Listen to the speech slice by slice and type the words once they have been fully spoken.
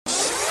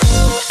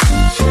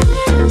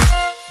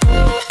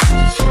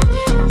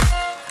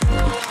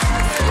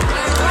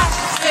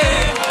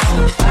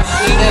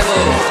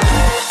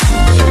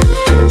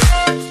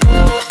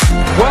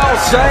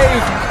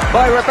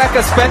by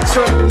Rebecca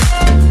Spencer. Maz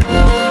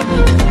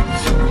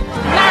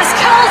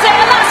curls it,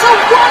 and that's a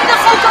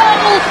wonderful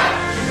goal!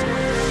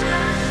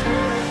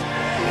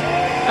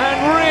 And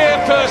Rhea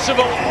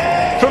Percival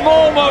from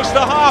almost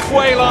the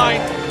halfway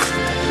line.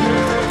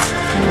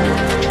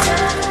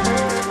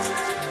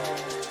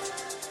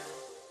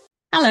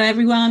 Hello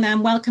everyone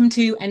and welcome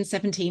to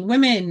N17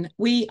 Women.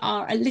 We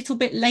are a little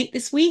bit late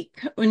this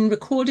week in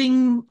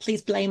recording.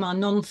 Please blame our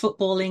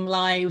non-footballing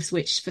lives,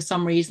 which for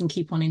some reason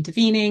keep on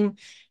intervening.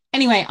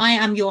 Anyway, I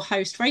am your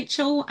host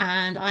Rachel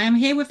and I am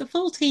here with the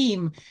full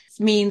team. This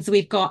means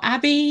we've got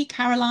Abby,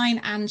 Caroline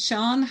and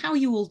Sian. How are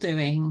you all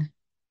doing?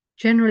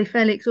 Generally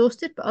fairly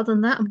exhausted, but other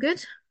than that, I'm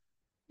good.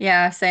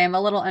 Yeah, same. A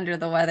little under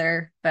the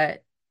weather,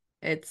 but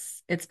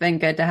it's been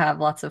good to have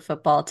lots of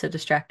football to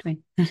distract me.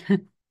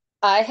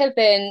 I have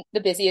been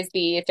the busiest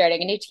bee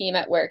starting a new team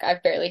at work.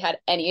 I've barely had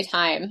any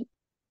time.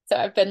 So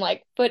I've been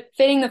like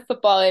fitting the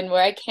football in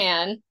where I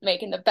can,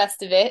 making the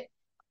best of it.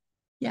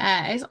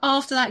 Yeah, it's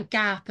after that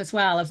gap as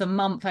well of the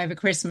month over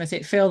Christmas,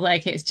 it feels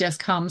like it's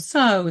just come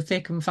so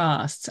thick and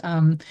fast.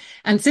 And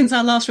since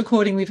our last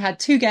recording, we've had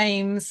 2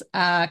 games,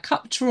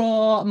 cup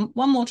draw,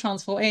 1 more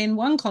transfer in,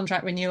 1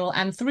 contract renewal,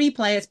 and 3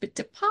 players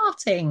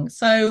departing.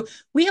 So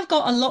we have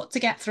got a lot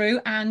to get through,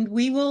 and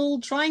we will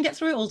try and get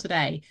through it all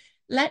today.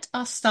 Let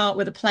us start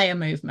with the player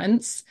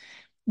movements.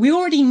 We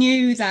already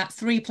knew that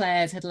 3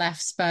 players had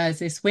left Spurs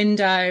this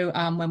window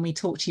when we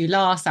talked to you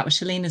last. That was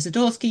Shalina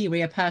Zadorsky,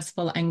 Rhea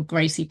Percival and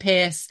Gracie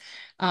Pearce.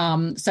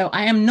 So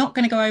I am not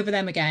going to go over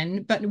them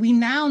again, but we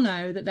now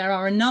know that there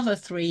are another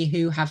 3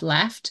 who have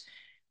left.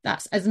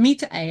 That's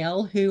Asmita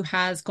Ale, who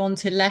has gone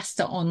to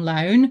Leicester on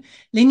loan,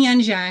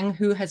 Linyan Zhang,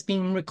 who has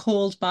been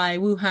recalled by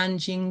Wuhan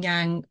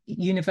Jingyang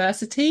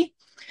University.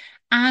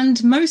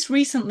 And most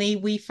recently,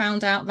 we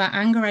found out that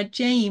Angered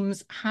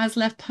James has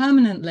left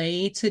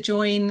permanently to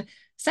join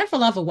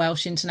several other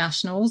Welsh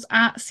internationals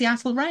at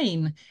Seattle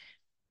Reign.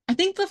 I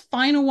think the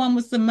final one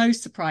was the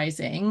most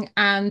surprising,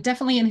 and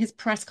definitely in his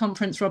press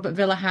conference, Robert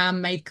Villaham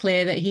made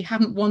clear that he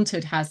hadn't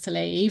wanted Haz to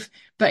leave,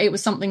 but it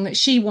was something that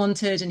she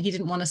wanted, and he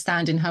didn't want to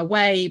stand in her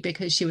way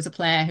because she was a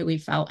player who he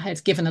felt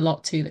had given a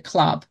lot to the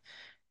club.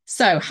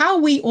 So how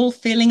are we all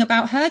feeling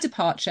about her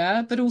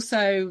departure, but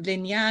also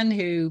Lin Yan,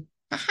 who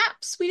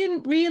perhaps we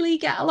didn't really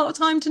get a lot of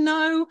time to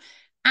know,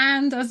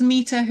 and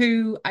Asmita,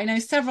 who I know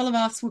several of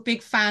us were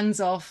big fans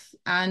of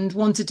and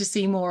wanted to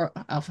see more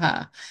of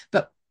her.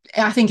 But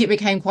I think it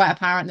became quite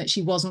apparent that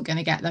she wasn't going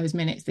to get those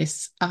minutes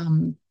this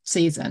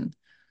season.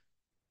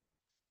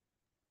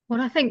 Well,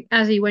 I think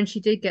Azzy, when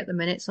she did get the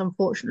minutes,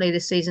 unfortunately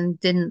this season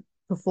didn't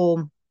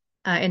perform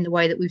in the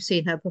way that we've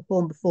seen her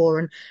perform before.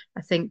 And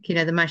I think,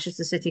 the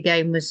Manchester City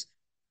game was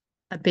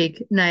a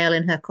big nail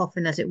in her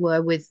coffin, as it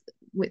were, with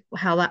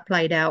how that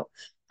played out.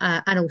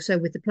 And also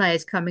with the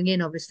players coming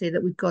in, obviously,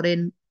 that we've got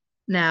in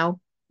now.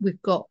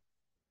 We've got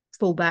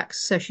fullbacks,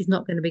 so she's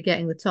not going to be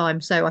getting the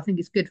time. So I think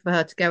it's good for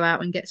her to go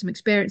out and get some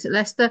experience at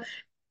Leicester.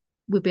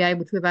 We'll be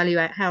able to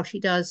evaluate how she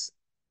does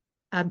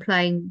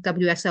playing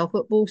WSL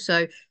football.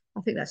 So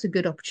I think that's a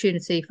good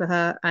opportunity for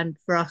her and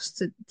for us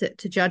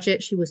to judge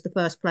it. She was the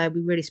first player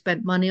we really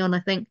spent money on, I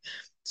think.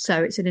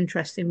 So it's an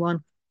interesting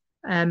one,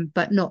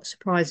 but not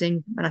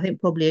surprising. And I think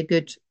probably a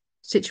good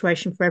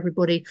situation for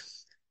everybody.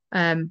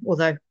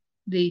 Although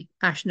the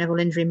Ash Neville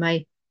injury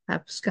may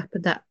have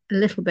scuppered that a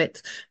little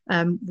bit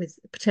with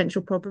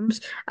potential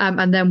problems.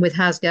 And then with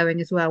Haz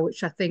going as well,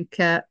 which I think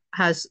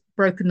has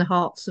broken the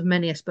hearts of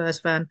many a Spurs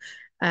fan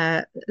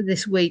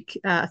this week.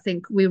 I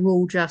think we were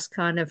all just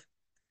kind of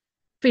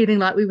feeling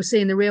like we were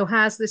seeing the real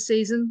Haz this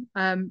season.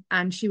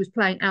 And she was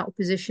playing out of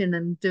position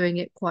and doing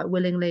it quite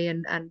willingly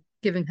and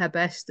giving her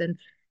best. And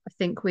I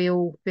think we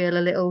all feel a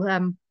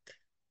little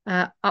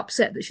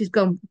upset that she's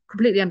gone.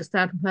 Completely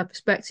understand from her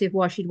perspective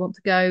why she'd want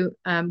to go,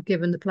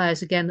 given the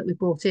players again that we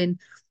brought in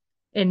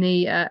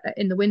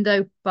the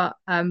window. But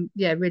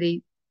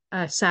really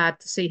sad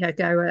to see her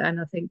go. And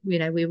I think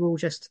we were all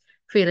just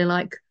feeling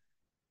like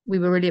we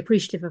were really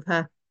appreciative of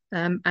her,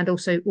 and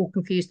also all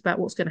confused about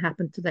what's going to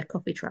happen to their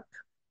coffee truck.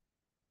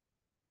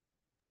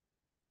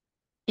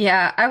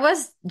 Yeah, I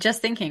was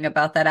just thinking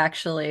about that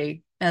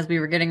actually as we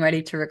were getting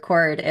ready to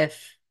record,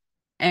 if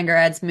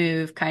Angered's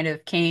move kind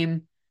of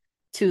came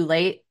too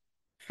late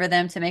for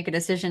them to make a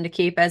decision to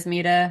keep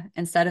Asmita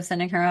instead of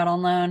sending her out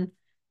on loan.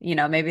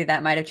 Maybe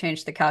that might have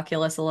changed the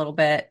calculus a little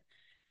bit.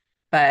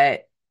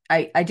 But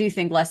I do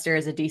think Leicester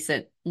is a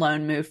decent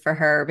loan move for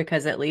her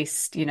because at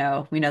least, we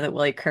know that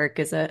Willie Kirk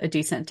is a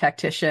decent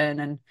tactician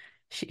and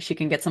she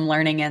can get some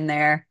learning in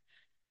there.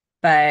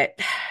 But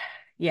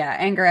yeah,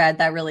 Angered,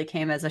 that really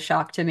came as a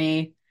shock to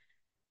me.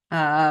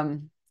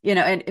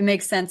 It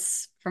makes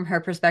sense from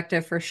her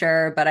perspective for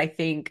sure, but I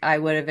think I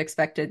would have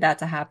expected that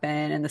to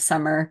happen in the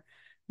summer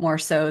more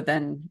so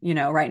than,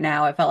 right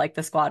now. I felt like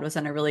the squad was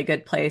in a really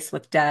good place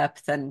with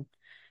depth and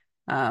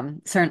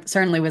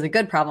certainly was a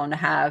good problem to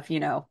have,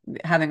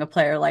 having a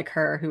player like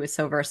her who is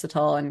so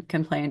versatile and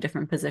can play in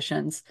different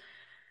positions.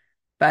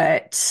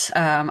 But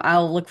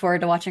I'll look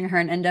forward to watching her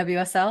in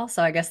NWSL.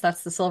 So I guess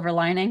that's the silver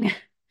lining.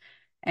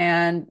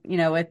 And,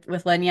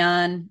 with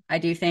Lenyan, I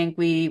do think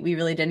we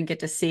really didn't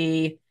get to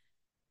see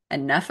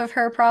enough of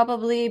her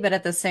probably, but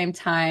at the same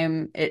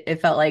time,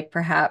 it felt like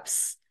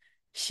perhaps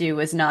she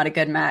was not a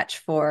good match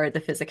for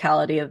the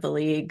physicality of the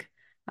league.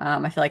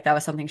 I feel like that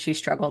was something she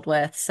struggled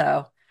with.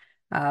 So,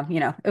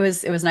 it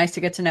was nice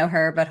to get to know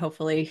her, but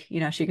hopefully,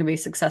 she can be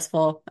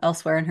successful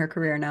elsewhere in her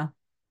career now.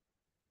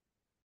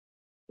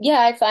 Yeah,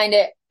 I find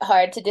it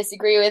hard to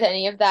disagree with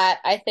any of that.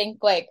 I think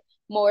like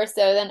more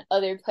so than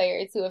other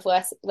players who have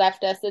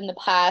left us in the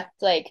past,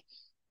 like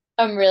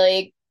I'm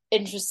really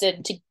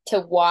interested to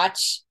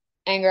watch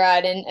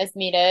Angarad and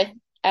Asmita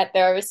at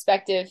their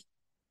respective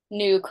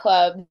new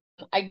club.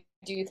 I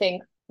do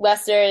think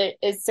Leicester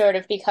is sort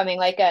of becoming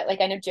like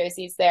I know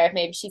Josie's there.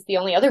 Maybe she's the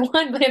only other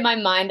one, but in my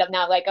mind, I'm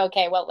now like,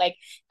 okay, well, like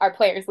our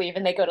players leave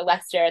and they go to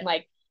Leicester and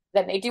like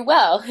then they do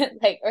well,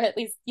 like or at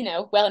least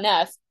well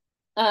enough.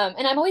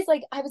 And I'm always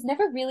like, I was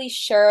never really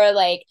sure,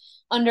 like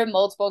under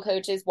multiple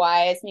coaches,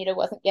 why Asmita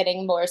wasn't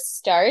getting more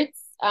starts.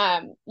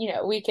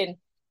 We can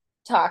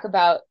talk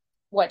about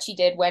what she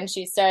did when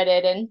she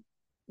started, and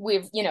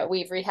we've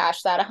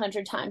rehashed that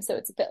 100 times, so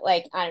it's a bit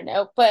like I don't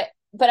know, but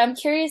I'm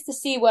curious to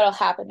see what'll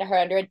happen to her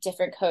under a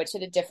different coach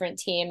at a different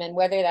team, and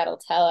whether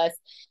that'll tell us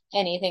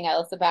anything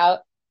else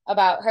about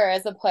her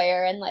as a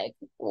player, and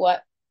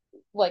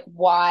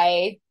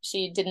why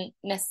she didn't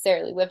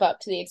necessarily live up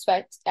to the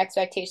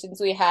expectations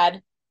we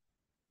had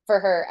for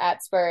her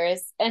at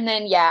Spurs. And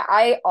then yeah,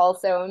 I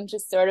also am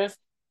just sort of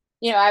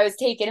I was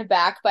taken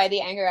aback by the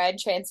Angerad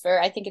transfer.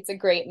 I think it's a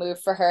great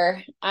move for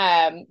her.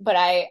 But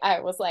I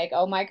was like,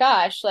 oh my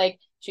gosh, like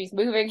she's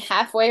moving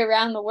halfway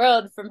around the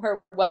world from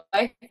her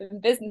wife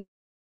and business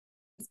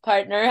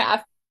partner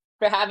after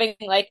having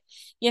a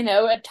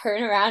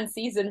turnaround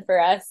season for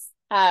us.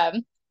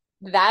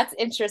 That's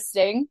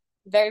interesting.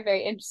 Very,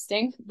 very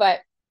interesting.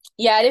 But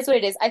yeah, it is what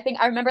it is. I think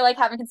I remember like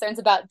having concerns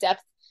about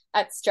depth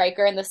at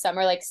striker in the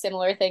summer, like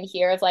similar thing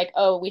here of like,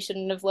 oh, we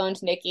shouldn't have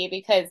loaned Nikki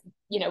because,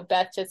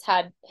 Beth just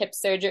had hip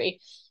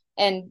surgery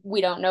and we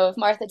don't know if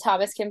Martha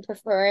Thomas can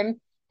perform.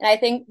 And I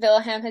think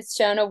Wilhelm has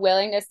shown a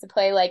willingness to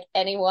play like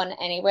anyone,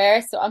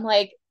 anywhere. So I'm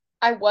like,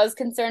 I was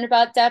concerned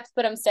about depth,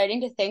 but I'm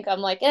starting to think I'm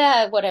like,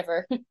 yeah,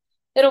 whatever.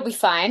 It'll be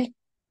fine.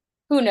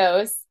 Who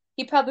knows?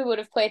 He probably would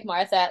have played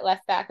Martha at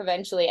left back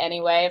eventually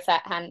anyway, if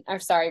that hadn't, or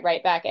sorry,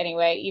 right back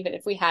anyway, even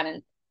if we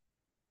hadn't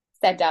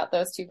sent out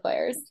those two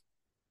players.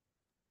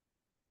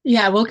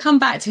 Yeah, we'll come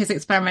back to his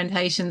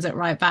experimentations at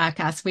right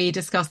back as we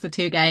discuss the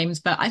two games.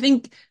 But I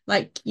think,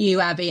 like you,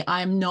 Abby,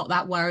 I'm not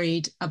that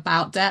worried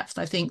about depth.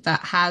 I think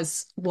that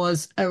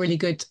was a really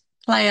good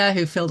player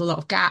who filled a lot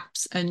of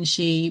gaps and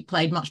she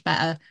played much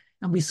better.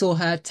 And we saw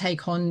her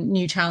take on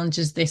new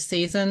challenges this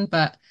season.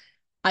 But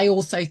I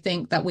also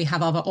think that we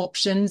have other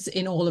options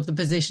in all of the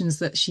positions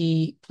that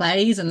she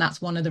plays. And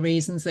that's one of the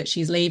reasons that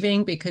she's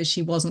leaving, because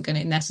she wasn't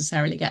going to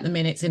necessarily get the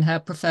minutes in her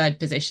preferred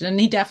position. And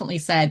he definitely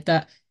said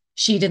that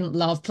she didn't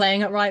love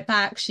playing at right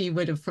back. She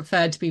would have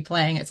preferred to be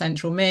playing at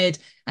central mid.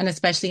 And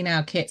especially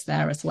now Kit's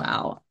there as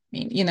well. I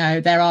mean,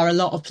 there are a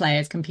lot of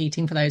players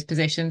competing for those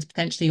positions,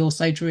 potentially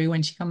also Drew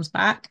when she comes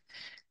back.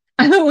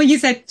 I thought what you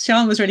said,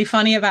 Sean, was really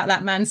funny about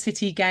that Man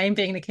City game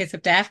being the kiss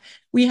of death.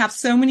 We have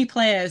so many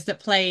players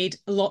that played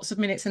lots of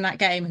minutes in that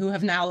game who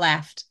have now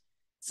left.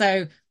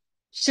 So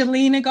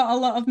Shalina got a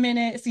lot of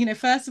minutes.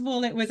 First of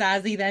all, it was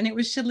Azzy, then it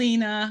was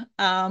Shalina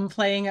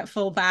playing at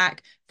full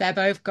back. They're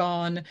both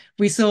gone.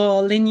 We saw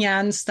Lin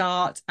Yan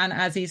start and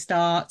Azzy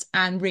start,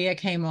 and Ria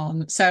came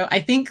on. So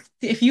I think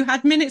if you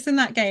had minutes in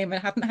that game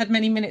and haven't had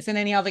many minutes in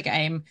any other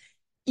game,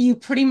 you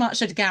pretty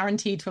much are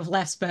guaranteed to have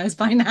left Spurs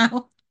by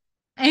now.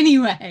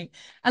 Anyway,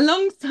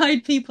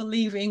 alongside people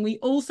leaving, we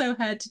also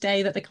heard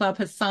today that the club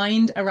has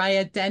signed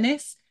Araya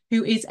Dennis,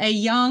 who is a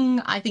young,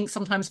 I think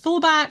sometimes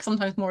fullback,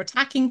 sometimes more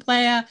attacking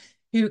player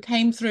who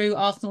came through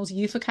Arsenal's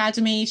youth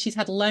academy. She's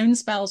had loan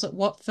spells at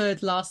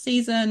Watford last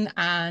season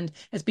and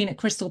has been at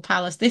Crystal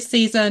Palace this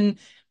season.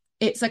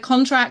 It's a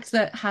contract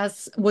that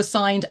was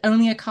signed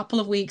only a couple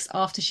of weeks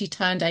after she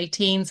turned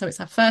 18. So it's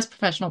her first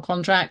professional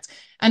contract.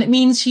 And it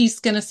means she's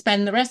going to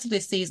spend the rest of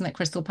this season at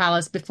Crystal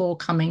Palace before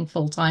coming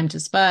full time to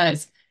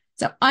Spurs.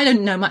 So I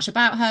don't know much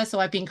about her. So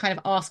I've been kind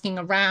of asking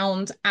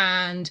around,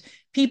 and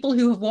people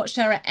who have watched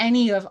her at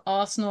any of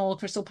Arsenal,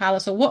 Crystal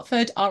Palace or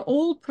Watford are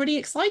all pretty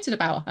excited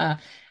about her.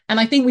 And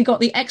I think we got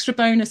the extra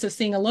bonus of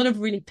seeing a lot of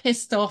really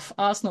pissed off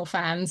Arsenal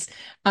fans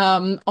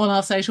on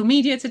our social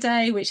media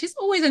today, which is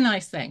always a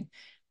nice thing.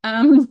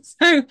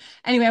 So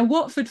anyway, a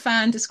Watford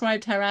fan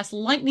described her as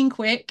lightning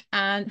quick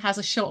and has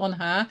a shot on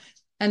her,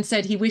 and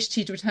said he wished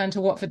she'd returned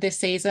to Watford this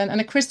season. And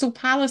a Crystal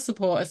Palace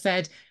supporter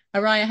said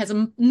Araya has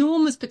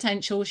enormous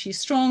potential. She's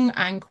strong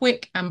and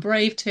quick and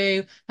brave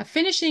too. Her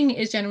finishing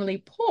is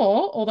generally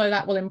poor, although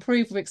that will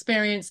improve with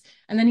experience.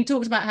 And then he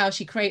talked about how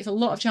she creates a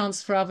lot of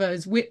chances for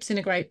others, whips in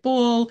a great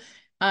ball,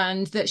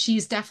 and that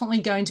she's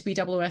definitely going to be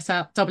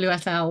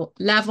WSL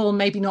level,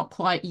 maybe not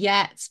quite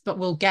yet, but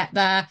we'll get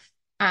there.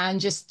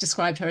 And just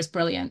described her as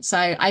brilliant. So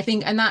I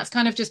think, and that's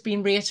kind of just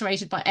been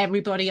reiterated by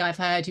everybody I've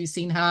heard who's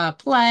seen her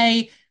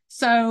play.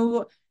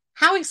 So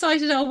how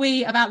excited are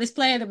we about this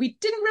player that we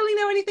didn't really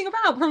know anything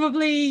about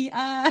probably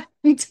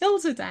until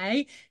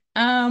today?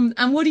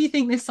 And what do you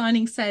think this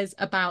signing says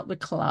about the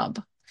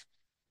club?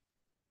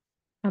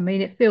 I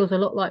mean, it feels a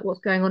lot like what's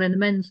going on in the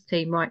men's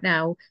team right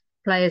now.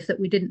 Players that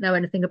we didn't know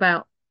anything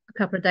about a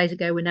couple of days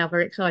ago, we're now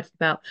very excited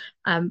about,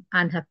 and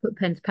have put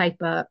pen to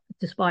paper,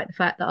 despite the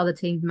fact that other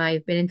teams may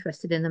have been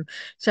interested in them.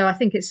 So I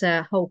think it's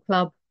a whole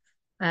club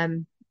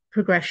um,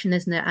 progression,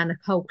 isn't it? And a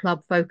whole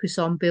club focus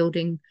on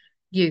building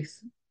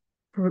youth,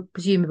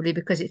 presumably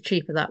because it's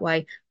cheaper that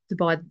way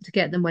to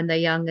get them when they're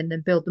young and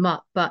then build them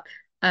up. But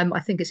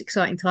I think it's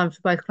exciting times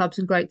for both clubs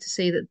and great to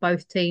see that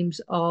both teams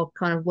are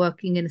kind of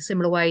working in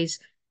similar ways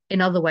in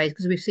other ways,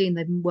 because we've seen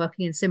they've been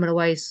working in similar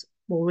ways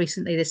more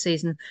recently this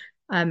season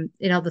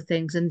in other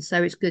things. And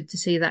so it's good to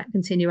see that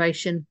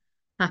continuation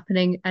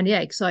happening. And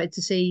yeah, excited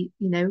to see,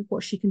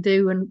 what she can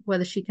do and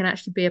whether she can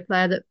actually be a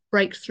player that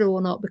breaks through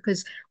or not,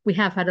 because we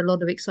have had a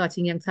lot of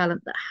exciting young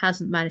talent that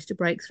hasn't managed to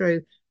break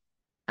through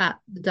at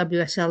the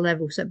WSL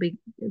level. So it'd be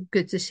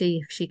good to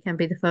see if she can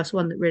be the first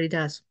one that really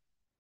does.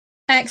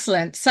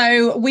 Excellent.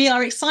 So we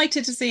are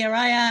excited to see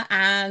Araya,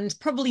 and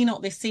probably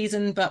not this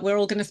season, but we're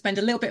all going to spend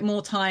a little bit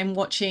more time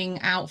watching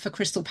out for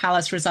Crystal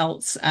Palace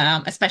results,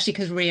 especially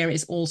because Ria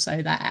is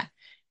also there.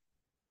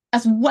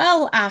 As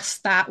well as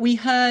that, we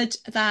heard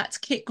that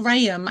Kit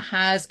Graham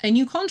has a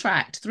new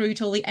contract through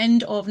till the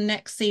end of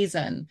next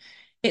season.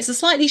 It's a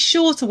slightly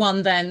shorter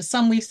one than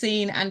some we've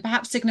seen, and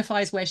perhaps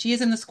signifies where she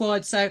is in the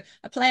squad. So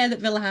a player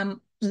that Wilhelm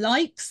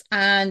likes,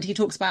 and he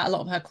talks about a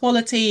lot of her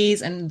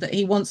qualities and that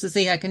he wants to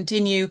see her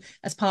continue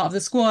as part of the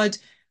squad.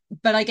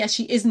 But I guess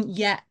she isn't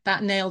yet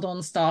that nailed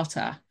on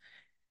starter.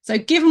 So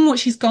given what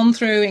she's gone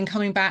through in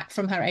coming back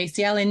from her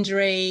ACL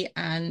injury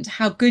and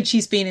how good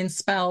she's been in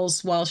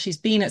spells while she's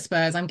been at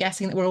Spurs, I'm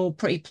guessing that we're all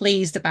pretty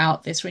pleased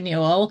about this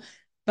renewal.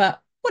 But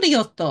what are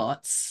your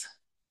thoughts?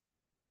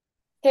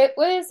 It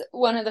was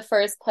one of the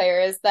first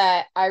players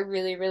that I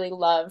really, really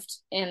loved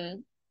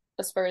in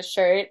a Spurs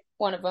shirt.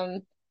 One of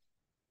them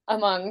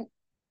among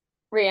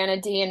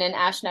Rihanna Dean and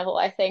Ash Neville,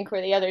 I think,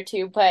 were the other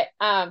two. But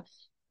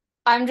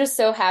I'm just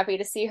so happy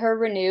to see her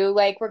renew,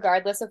 like,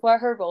 regardless of what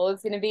her role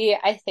is going to be.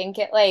 I think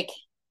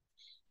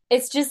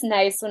it's just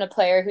nice when a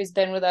player who's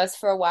been with us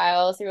for a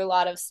while through a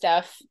lot of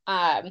stuff,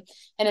 and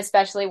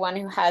especially one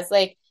who has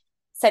like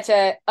such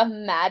a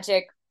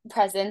magic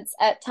presence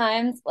at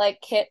times,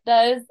 like Kit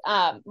does,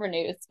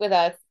 renews with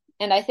us.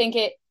 And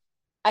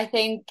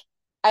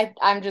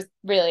I'm just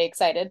really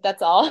excited.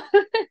 That's all.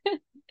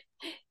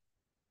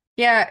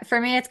 Yeah, for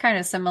me, it's kind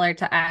of similar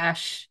to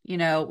Ash.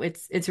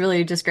 It's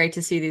really just great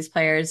to see these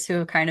players who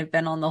have kind of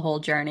been on the whole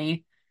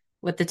journey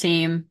with the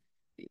team,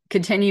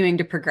 continuing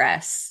to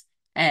progress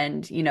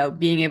and,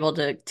 being able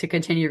to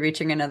continue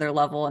reaching another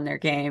level in their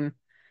game.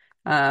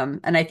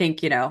 And I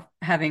think,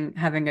 having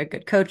a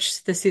good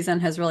coach this season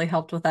has really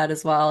helped with that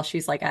as well.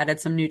 She's like added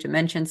some new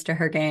dimensions to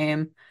her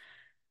game.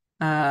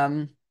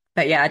 But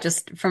yeah,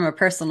 just from a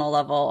personal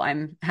level,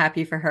 I'm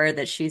happy for her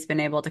that she's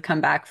been able to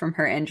come back from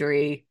her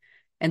injury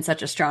in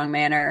such a strong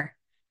manner.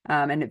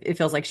 And it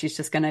feels like she's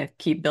just going to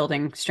keep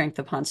building strength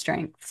upon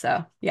strength.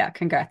 So yeah,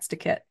 congrats to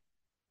Kit.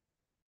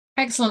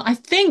 Excellent. I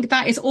think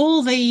that is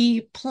all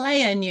the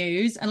player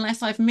news,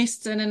 unless I've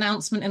missed an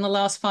announcement in the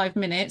last 5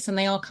 minutes, and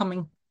they are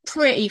coming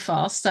pretty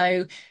fast.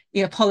 So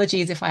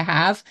apologies if I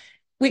have,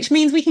 which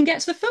means we can get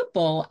to the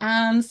football.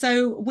 And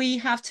so we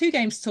have two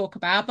games to talk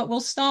about, but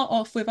we'll start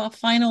off with our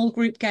final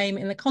group game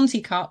in the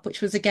Conti Cup, which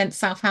was against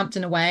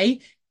Southampton away.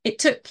 It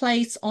took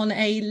place on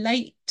a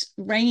late,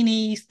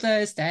 rainy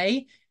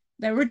Thursday.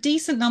 There were a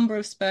decent number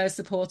of Spurs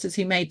supporters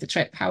who made the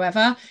trip,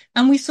 however,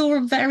 and we saw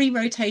a very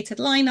rotated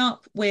lineup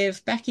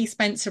with Becky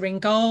Spencer in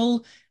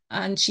goal,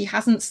 and she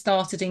hasn't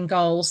started in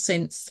goal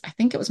since, I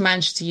think it was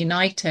Manchester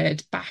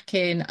United back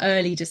in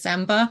early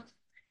December.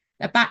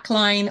 A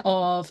backline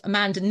of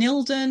Amanda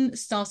Nilden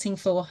starting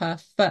for her,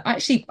 but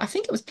actually, I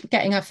think it was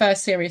getting her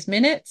first serious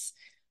minutes.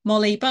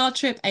 Molly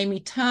Bartrip, Amy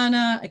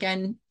Turner,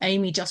 again,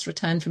 Amy just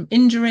returned from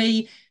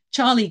injury,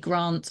 Charlie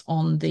Grant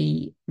on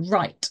the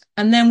right.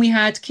 And then we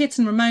had Kit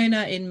and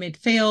Ramona in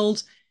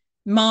midfield,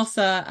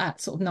 Martha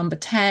at sort of number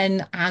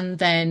 10, and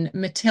then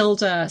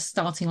Matilda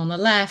starting on the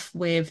left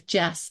with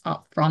Jess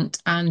up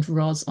front and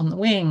Roz on the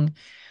wing.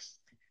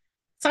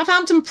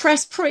 Southampton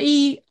pressed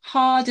pretty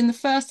hard in the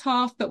first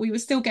half, but we were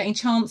still getting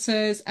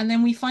chances. And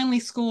then we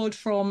finally scored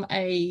from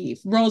a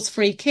Roz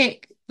free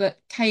kick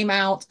that came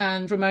out,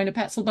 and Ramona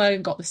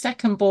Petzelberg got the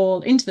second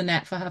ball into the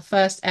net for her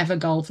first ever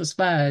goal for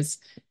Spurs.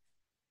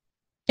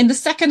 In the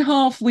second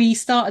half, we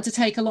started to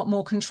take a lot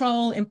more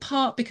control, in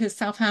part because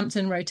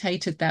Southampton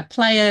rotated their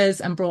players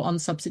and brought on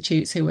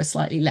substitutes who were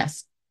slightly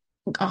less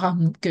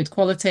good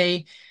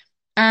quality.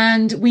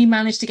 And we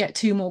managed to get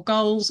two more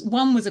goals.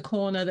 One was a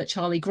corner that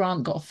Charlie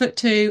Grant got a foot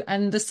to,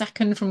 and the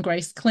second from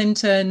Grace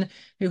Clinton,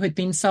 who had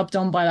been subbed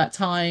on by that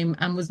time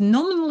and was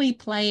nominally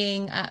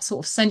playing at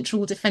sort of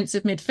central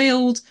defensive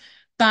midfield,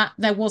 but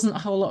there wasn't a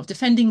whole lot of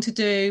defending to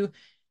do.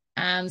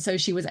 And so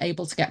she was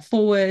able to get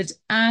forward,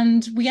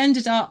 and we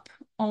ended up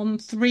on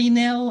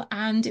 3-0,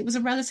 and it was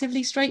a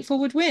relatively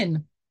straightforward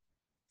win.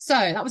 So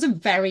that was a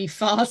very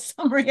fast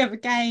summary of a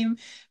game,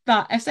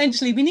 but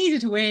essentially we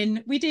needed to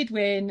win. We did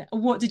win.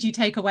 What did you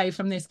take away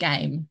from this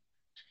game?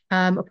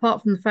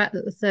 Apart from the fact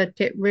that the third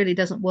kit really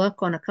doesn't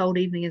work on a cold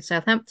evening in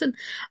Southampton,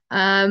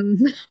 um,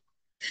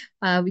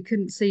 we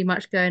couldn't see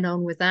much going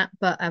on with that,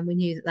 but we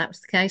knew that that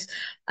was the case.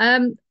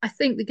 I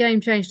think the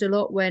game changed a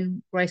lot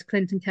when Grace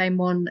Clinton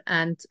came on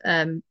and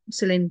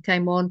Celine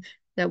came on,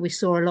 that we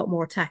saw a lot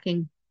more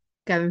attacking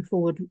going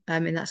forward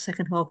in that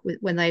second half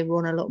when they were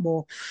on a lot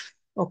more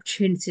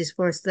opportunities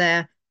for us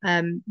there.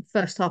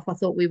 First half, I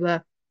thought we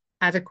were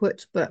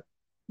adequate, but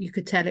you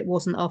could tell it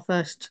wasn't our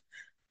first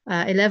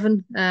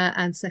 11.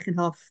 And second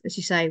half, as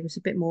you say, was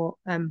a bit more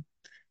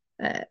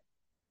uh,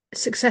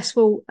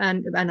 successful,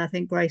 and I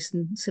think Grace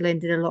and Celine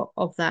did a lot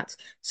of that.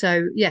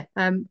 So yeah,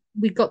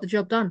 we got the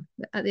job done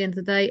at the end of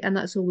the day, and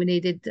that's all we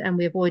needed. And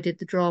we avoided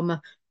the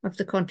drama of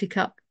the Conti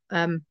Cup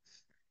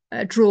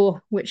draw,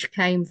 which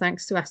came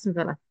thanks to Aston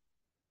Villa.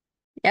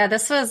 Yeah,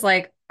 this was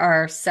like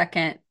our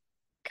second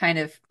kind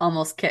of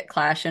almost kit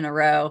clash in a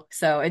row.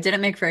 So it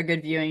didn't make for a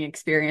good viewing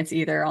experience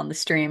either on the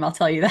stream, I'll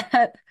tell you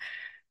that.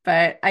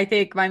 But I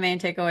think my main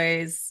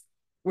takeaways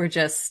were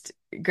just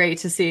great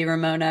to see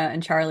Ramona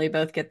and Charlie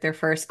both get their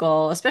first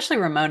goal, especially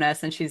Ramona,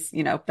 since she's,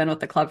 been with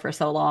the club for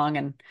so long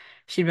and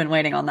she'd been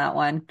waiting on that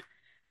one.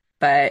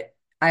 But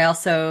I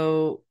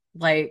also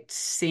liked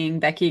seeing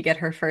Becky get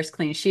her first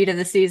clean sheet of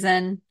the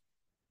season,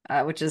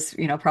 which is,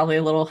 probably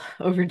a little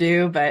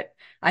overdue, but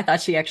I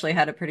thought she actually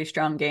had a pretty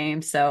strong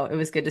game. So it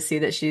was good to see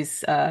that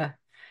she's,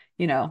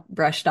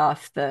 brushed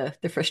off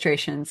the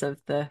frustrations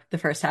of the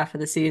first half of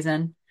the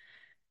season.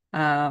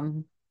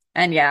 And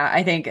yeah,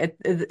 I think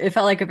it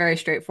felt like a very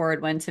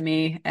straightforward win to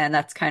me, and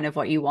that's kind of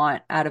what you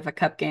want out of a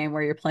cup game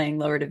where you're playing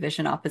lower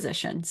division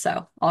opposition.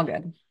 So all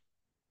good.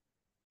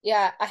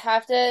 Yeah, I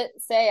have to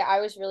say I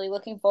was really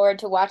looking forward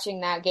to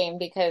watching that game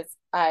because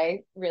I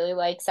really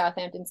like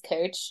Southampton's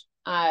coach.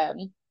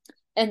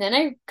 And then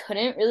I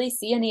couldn't really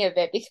see any of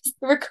it because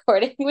the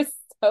recording was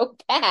so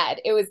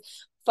bad. It was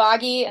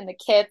foggy and the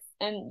kits,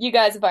 and you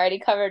guys have already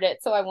covered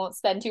it, so I won't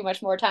spend too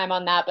much more time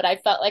on that. But I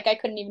felt like I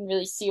couldn't even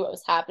really see what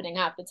was happening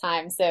half the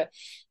time, so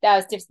that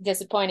was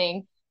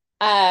disappointing.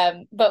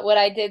 But what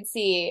I did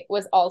see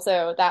was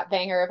also that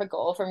banger of a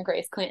goal from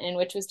Grace Clinton,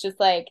 which was just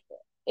like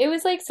it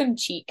was like some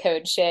cheat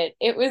code shit.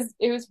 It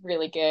was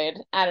really good.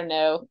 I don't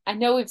know. I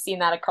know we've seen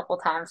that a couple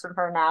times from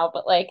her now,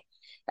 but like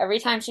every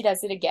time she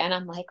does it again,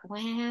 I'm like,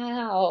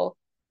 wow.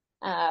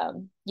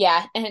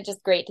 Yeah, and it's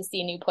just great to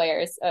see new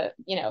players,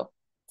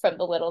 from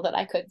the little that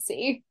I could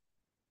see.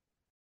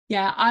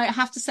 Yeah, I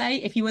have to say,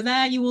 if you were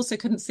there, you also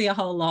couldn't see a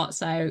whole lot.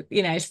 So,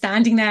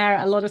 standing there,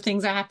 a lot of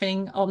things are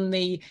happening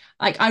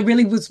I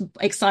really was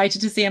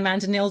excited to see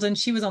Amanda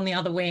Nilden. She was on the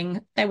other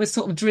wing. There was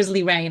sort of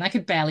drizzly rain. I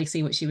could barely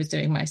see what she was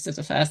doing most of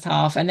the first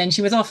half. And then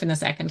she was off in the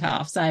second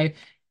half. So,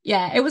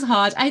 yeah, it was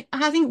hard. I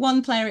think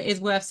one player it is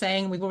worth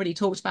saying, we've already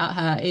talked about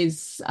her,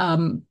 is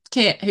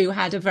Kit, who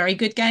had a very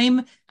good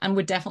game and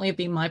would definitely have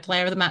been my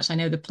player of the match. I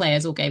know the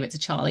players all gave it to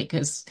Charlie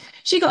because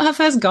she got her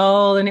first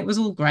goal and it was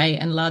all great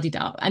and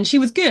la-di-da. And she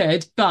was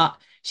good, but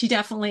she's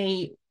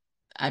definitely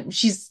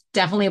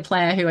a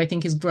player who I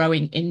think is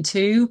growing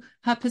into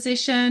her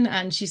position,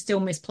 and she still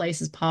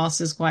misplaces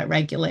passes quite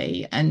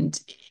regularly and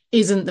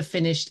isn't the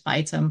finished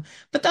item.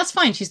 But that's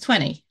fine. She's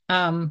 20.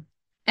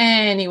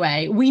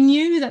 Anyway, we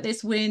knew that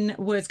this win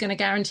was going to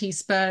guarantee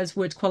Spurs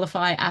would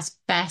qualify as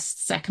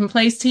best second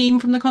place team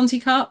from the Conti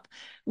Cup.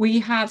 We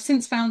have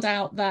since found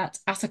out that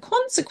as a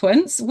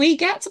consequence, we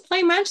get to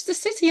play Manchester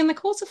City in the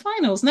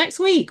quarterfinals next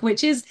week,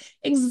 which is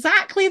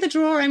exactly the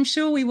draw I'm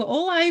sure we were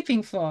all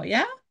hoping for.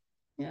 Yeah?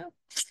 Yeah.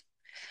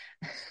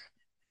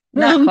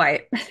 Not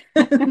quite.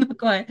 Not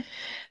quite.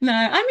 No,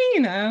 I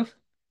mean,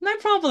 no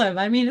problem.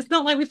 I mean, it's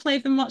not like we've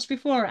played them much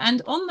before.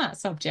 And on that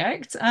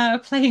subject,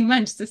 playing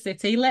Manchester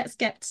City, let's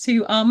get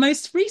to our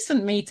most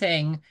recent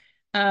meeting.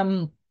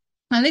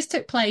 And this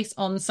took place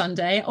on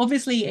Sunday.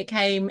 Obviously, it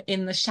came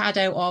in the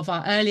shadow of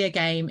our earlier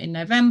game in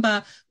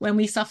November when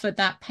we suffered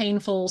that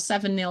painful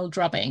 7-0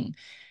 drubbing.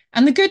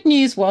 And the good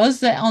news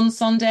was that on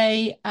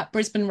Sunday at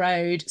Brisbane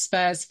Road,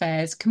 Spurs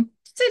fares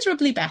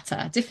considerably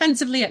better,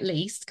 defensively at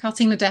least,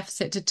 cutting the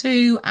deficit to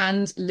 2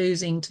 and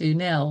losing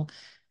 2-0.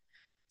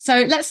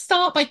 So let's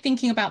start by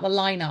thinking about the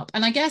lineup.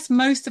 And I guess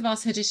most of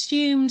us had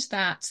assumed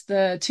that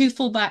the two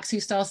fullbacks who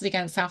started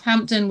against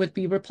Southampton would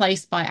be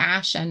replaced by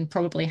Ash, and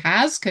probably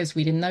has, because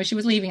we didn't know she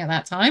was leaving at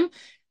that time.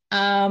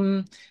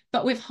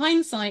 But with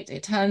hindsight,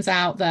 it turns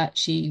out that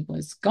she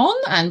was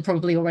gone and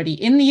probably already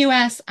in the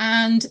US.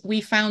 And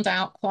we found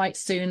out quite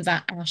soon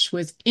that Ash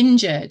was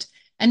injured.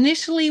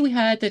 Initially, we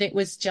heard that it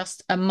was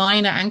just a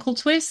minor ankle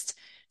twist.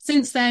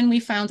 Since then,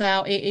 we found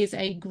out it is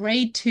a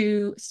grade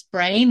 2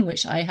 sprain,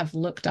 which I have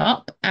looked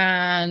up,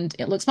 and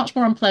it looks much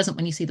more unpleasant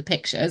when you see the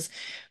pictures.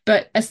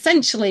 But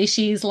essentially,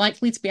 she's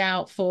likely to be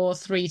out for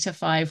 3 to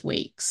 5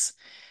 weeks.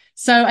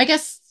 So I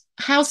guess,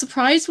 how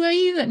surprised were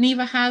you that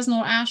neither Haz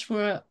nor Ash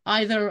were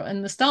either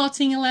in the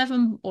starting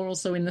 11 or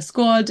also in the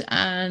squad?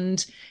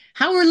 And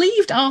how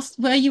relieved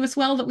were you as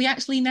well that we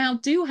actually now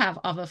do have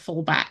other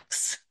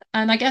fullbacks?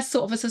 And I guess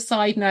sort of as a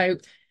side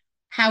note,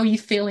 how are you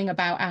feeling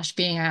about Ash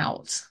being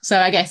out? So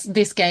I guess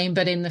this game,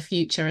 but in the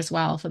future as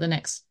well for the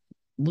next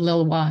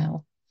little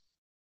while.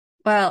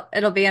 Well,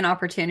 it'll be an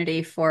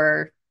opportunity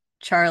for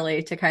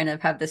Charlie to kind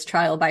of have this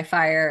trial by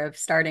fire of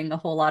starting a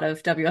whole lot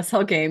of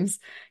WSL games,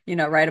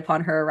 right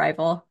upon her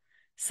arrival.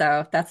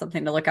 So that's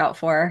something to look out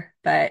for.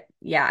 But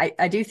yeah,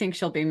 I do think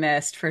she'll be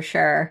missed for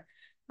sure.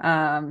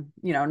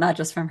 Not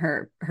just from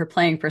her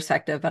playing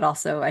perspective, but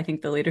also I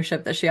think the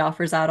leadership that she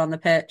offers out on the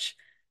pitch.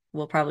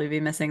 We'll probably be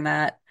missing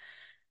that.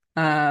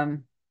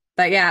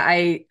 But yeah,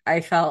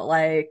 I felt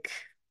like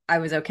I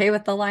was okay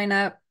with the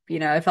lineup.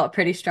 I felt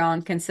pretty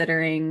strong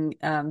considering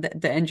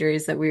the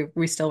injuries that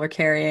we still were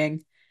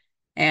carrying.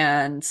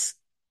 And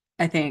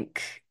I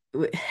think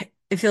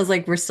it feels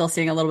like we're still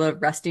seeing a little bit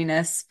of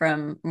rustiness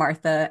from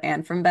Martha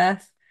and from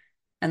Beth.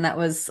 And that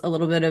was a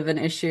little bit of an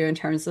issue in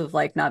terms of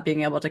like not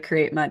being able to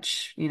create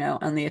much,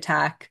 on the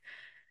attack.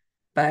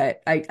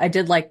 But I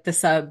did like the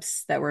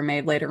subs that were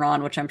made later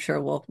on, which I'm sure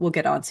we'll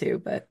get onto.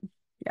 But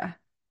yeah.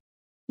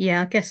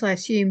 Yeah, I guess I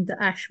assumed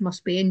that Ash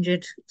must be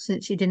injured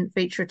since she didn't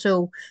feature at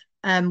all,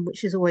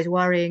 which is always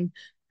worrying.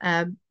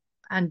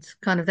 And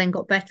kind of then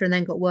got better and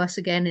then got worse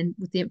again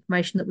with the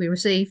information that we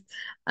received.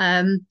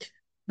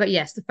 But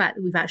yes, the fact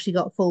that we've actually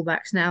got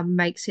fullbacks now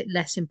makes it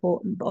less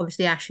important. But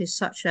obviously, Ash is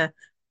such a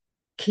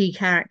key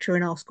character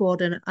in our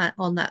squad and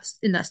on that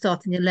in that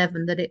starting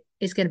 11 that it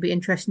is going to be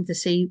interesting to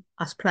see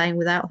us playing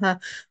without her.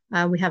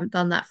 We haven't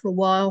done that for a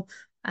while.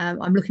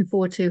 I'm looking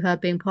forward to her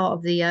being part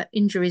of the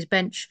injuries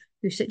bench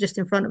who sit just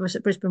in front of us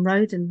at Brisbane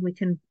Road and we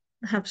can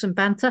have some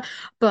banter.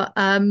 But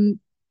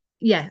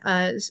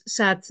yeah,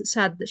 sad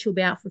that she'll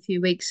be out for a few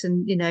weeks,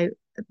 and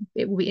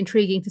it will be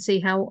intriguing to see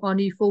how our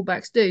new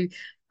fullbacks do.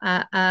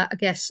 I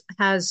guess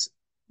Has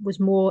was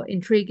more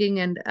intriguing,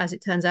 and as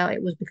it turns out,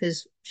 it was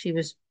because she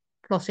was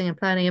plotting and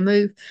planning a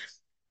move.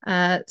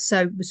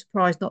 So was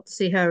surprised not to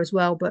see her as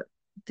well, but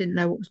didn't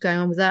know what was going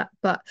on with that.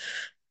 But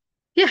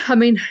yeah, I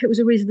mean, it was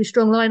a reasonably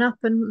strong lineup,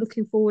 and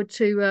looking forward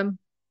to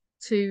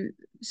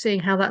seeing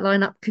how that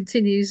lineup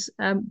continues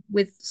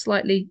with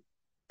slightly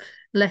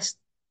less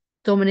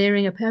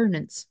domineering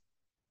opponents.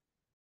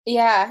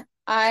 Yeah,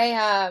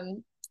 I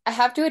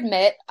have to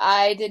admit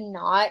I did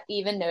not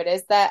even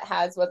notice that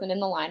Has wasn't in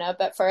the lineup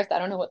at first. I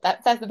don't know what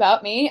that says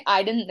about me.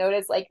 I didn't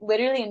notice like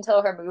literally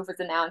until her move was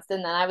announced,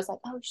 and then I was like,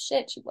 "Oh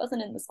shit, she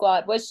wasn't in the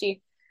squad, was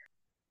she?"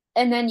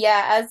 And then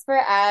yeah, as for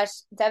Ash,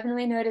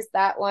 definitely noticed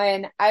that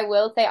one. I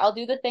will say I'll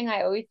do the thing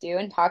I always do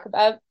and talk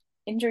about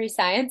injury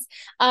science.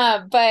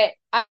 But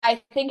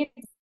I think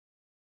it's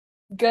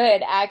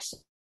good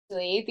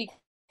actually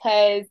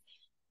because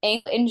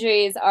ankle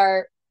injuries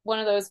are one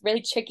of those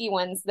really tricky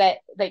ones that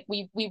like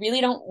we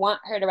really don't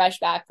want her to rush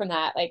back from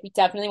that. Like we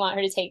definitely want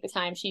her to take the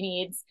time she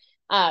needs.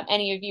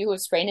 Any of you who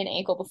have sprained an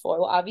ankle before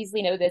will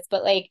obviously know this,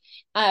 but like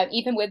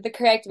even with the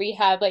correct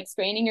rehab, like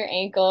spraining your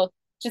ankle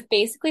just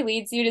basically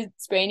leads you to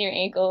sprain your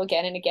ankle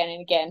again and again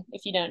and again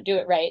if you don't do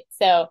it right.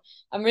 So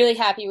I'm really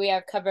happy we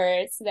have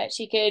cover so that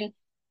she can,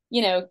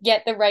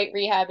 get the right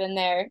rehab in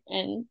there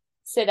and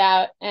sit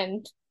out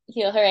and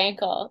heal her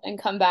ankle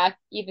and come back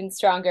even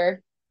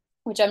stronger,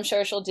 which I'm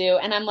sure she'll do.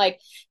 And I'm like,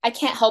 I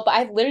can't help, I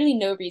have literally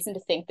no reason to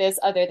think this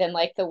other than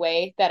like the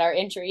way that our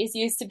injuries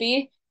used to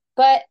be.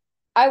 But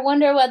I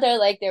wonder whether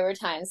like there were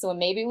times when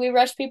maybe we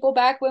rushed people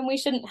back when we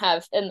shouldn't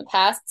have in the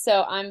past.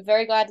 So I'm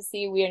very glad to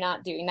see we are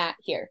not doing that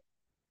here.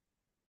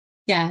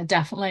 Yeah,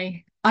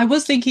 definitely. I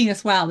was thinking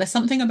as well, there's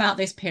something about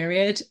this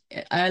period,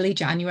 early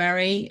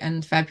January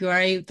and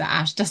February, that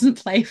Ash doesn't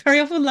play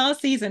very often.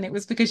 Last season, it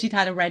was because she'd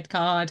had a red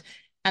card.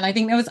 And I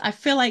think I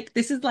feel like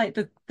this is like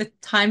the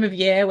time of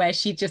year where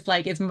she just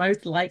like is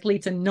most likely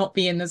to not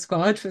be in the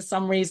squad for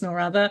some reason or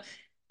other.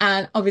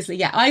 And obviously,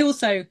 yeah, I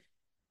also,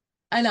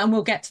 and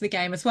we'll get to the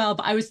game as well,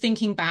 but I was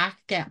thinking back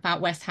about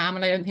West Ham,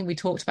 and I don't think we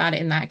talked about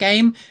it in that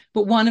game.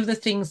 But one of the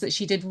things that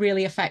she did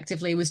really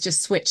effectively was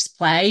just switch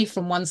play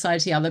from one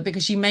side to the other,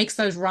 because she makes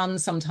those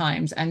runs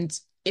sometimes, and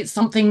it's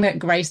something that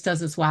Grace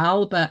does as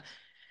well. But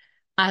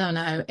I don't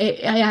know.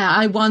 Yeah,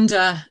 I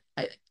wonder.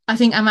 I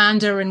think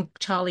Amanda and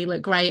Charlie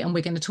look great, and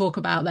we're going to talk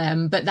about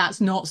them, but that's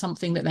not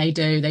something that they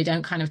do. They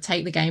don't kind of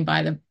take the game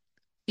by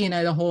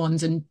the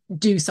horns and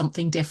do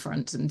something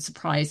different and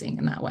surprising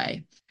in that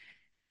way.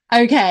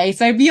 Okay,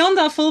 so beyond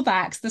our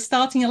fullbacks, the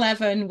starting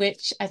 11,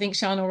 which I think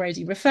Sean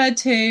already referred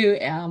to,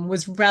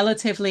 was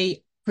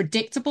relatively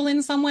predictable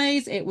in some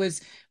ways. It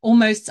was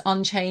almost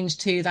unchanged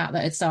to that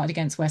had started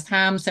against West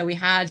Ham. So we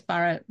had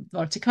Barra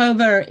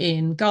Vortikova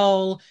in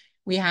goal.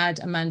 We had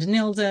Amanda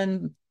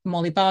Nilden,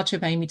 Molly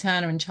Bartrup, Amy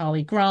Turner, and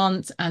Charlie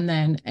Grant. And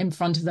then in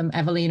front of them,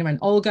 Evelina and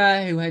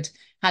Olga, who had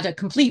had a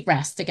complete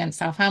rest against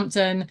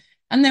Southampton.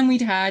 And then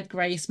we'd had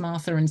Grace,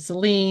 Martha, and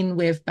Celine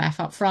with Beth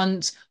up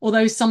front,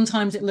 although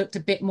sometimes it looked a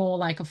bit more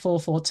like a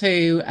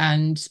 4-4-2,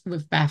 and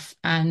with Beth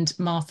and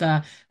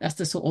Martha, that's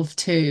the sort of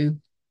two.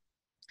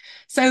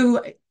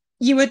 So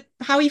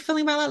how are you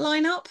feeling about that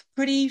lineup?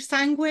 Pretty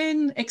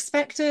sanguine,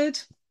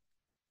 expected?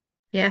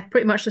 Yeah,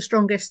 pretty much the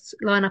strongest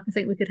lineup I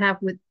think we could have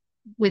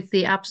with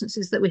the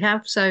absences that we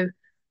have. So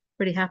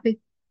pretty happy.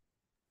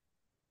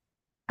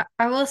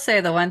 I will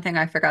say the one thing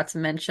I forgot to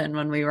mention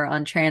when we were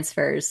on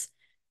transfers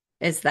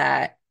is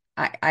that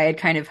I had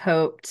kind of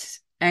hoped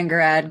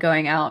Angerad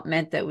going out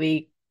meant that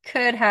we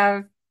could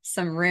have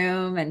some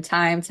room and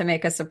time to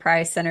make a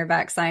surprise center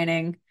back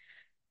signing.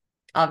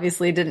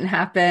 Obviously didn't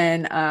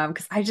happen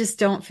because I just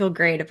don't feel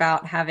great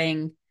about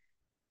having,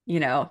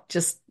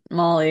 just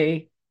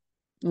Molly,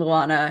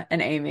 Luana,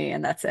 and Amy,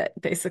 and that's it,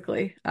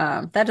 basically.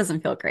 That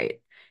doesn't feel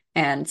great.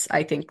 And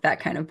I think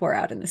that kind of bore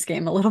out in this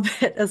game a little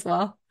bit as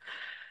well.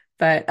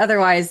 But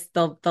otherwise,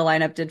 the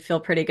lineup did feel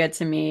pretty good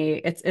to me.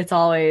 It's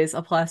always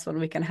a plus when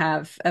we can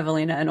have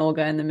Evelina and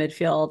Olga in the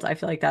midfield. I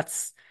feel like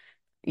that's,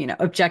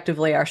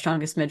 objectively our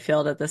strongest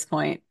midfield at this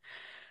point.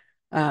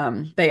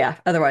 But yeah,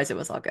 otherwise it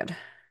was all good.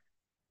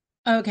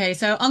 Okay,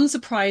 so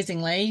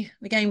unsurprisingly,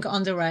 the game got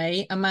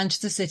underway and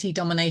Manchester City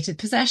dominated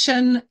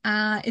possession.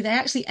 They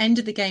actually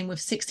ended the game with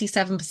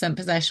 67%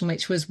 possession,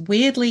 which was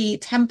weirdly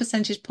 10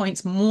 percentage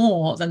points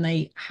more than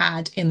they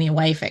had in the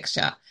away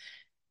fixture.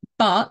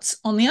 But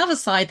on the other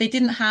side, they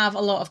didn't have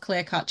a lot of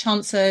clear-cut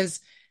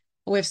chances,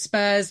 with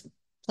Spurs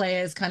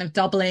players kind of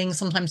doubling,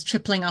 sometimes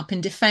tripling up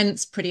in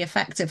defence pretty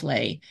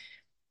effectively.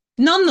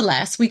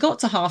 Nonetheless, we got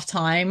to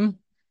half-time,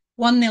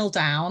 1-0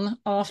 down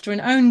after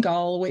an own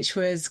goal, which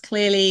was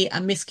clearly a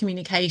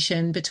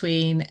miscommunication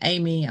between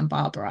Amy and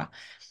Barbara.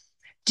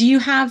 Do you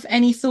have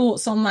any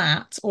thoughts on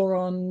that, or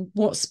on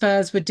what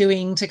Spurs were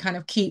doing to kind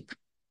of keep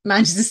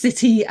Manchester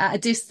City at a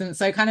distance?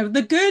 So kind of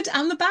the good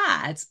and the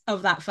bad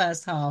of that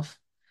first half.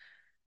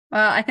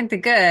 Well, I think the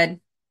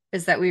good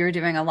is that we were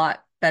doing a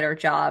lot better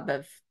job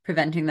of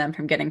preventing them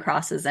from getting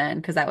crosses in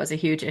because that was a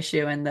huge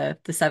issue in the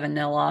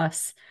 7-0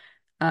 loss.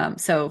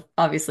 So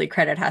obviously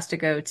credit has to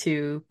go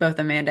to both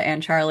Amanda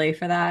and Charlie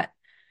for that.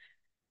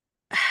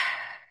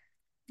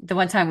 The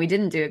one time we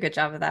didn't do a good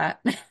job of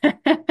that,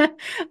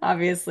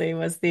 obviously,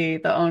 was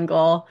the own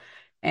goal.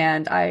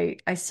 And I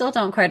still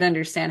don't quite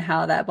understand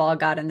how that ball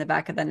got in the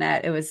back of the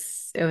net. It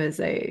was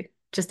a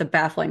just a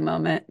baffling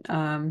moment.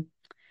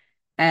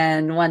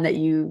 And one that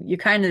you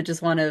kind of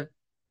just want to,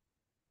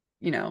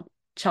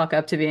 chalk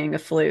up to being a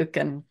fluke,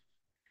 and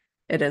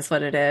it is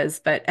what it is.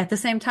 But at the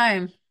same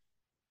time,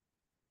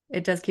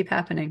 it does keep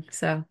happening.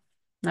 So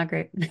not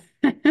great.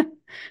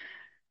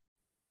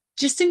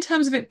 Just in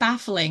terms of it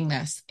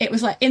bafflingness, it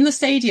was like in the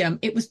stadium,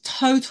 it was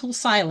total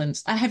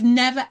silence. I have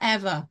never,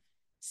 ever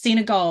seen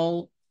a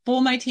goal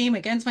for my team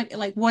against my,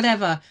 like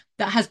whatever,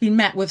 that has been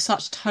met with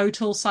such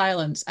total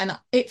silence. And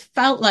it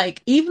felt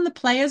like even the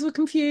players were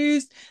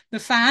confused. The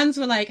fans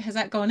were like, has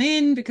that gone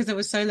in? Because there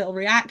was so little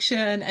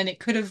reaction, and it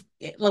could have,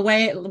 the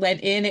way it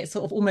went in, it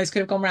sort of almost could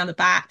have gone around the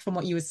back from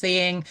what you were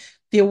seeing.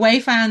 The away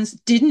fans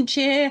didn't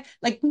cheer,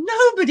 like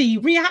nobody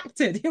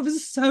reacted. It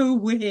was so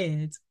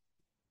weird.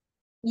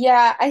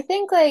 Yeah, I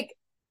think like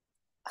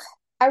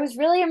I was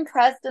really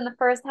impressed in the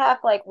first half,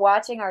 like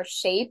watching our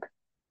shape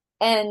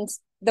and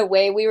the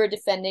way we were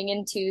defending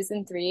in twos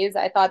and threes.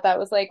 I thought that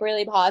was like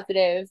really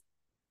positive.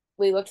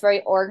 We looked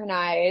very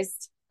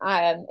organized.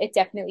 It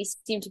definitely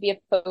seemed to be a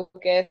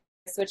focus,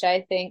 which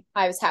I think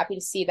I was happy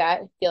to see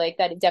that. I feel like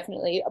that is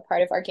definitely a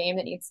part of our game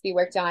that needs to be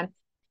worked on.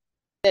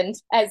 And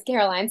as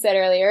Caroline said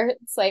earlier,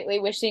 slightly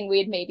wishing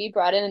we'd maybe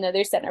brought in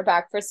another center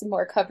back for some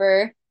more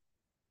cover.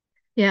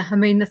 Yeah, I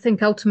mean, I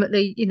think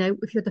ultimately,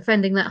 if you're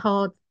defending that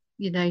hard,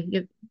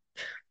 the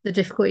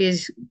difficulty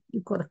is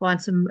you've got to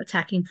find some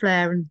attacking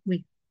flair, and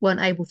we weren't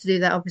able to do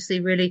that,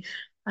 obviously, really,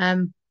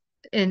 um,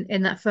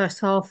 in that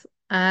first half.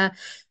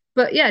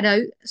 But yeah,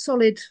 no,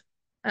 solid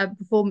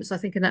performance, I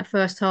think, in that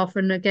first half.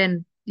 And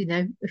again,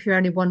 if you're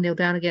only 1-0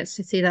 down against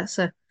City, that's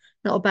not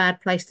a bad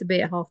place to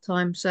be at half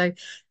time. So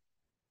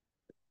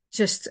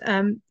just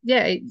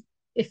yeah,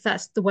 if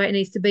that's the way it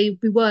needs to be,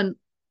 we weren't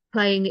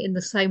playing in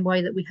the same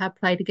way that we had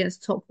played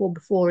against top four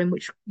before, in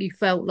which you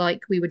felt like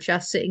we were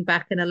just sitting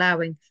back and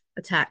allowing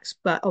attacks,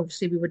 but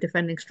obviously we were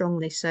defending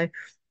strongly. So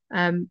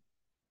um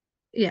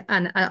yeah,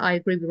 and I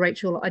agree with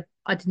Rachel.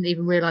 I didn't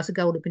even realise a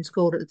goal had been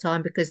scored at the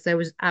time because there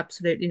was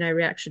absolutely no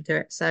reaction to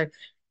it. So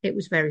it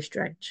was very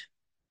strange.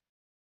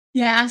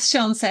 Yeah, as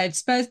Sean said,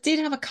 Spurs did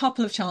have a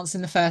couple of chances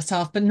in the first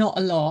half, but not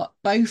a lot.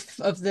 Both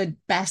of the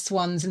best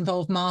ones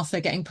involved Martha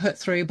getting put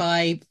through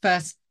by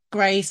first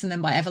Grace and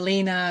then by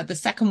Evelina. The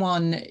second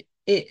one,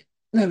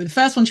 no, the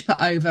first one she put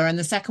over, and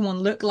the second one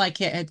looked like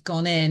it had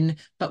gone in,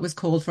 but was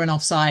called for an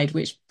offside,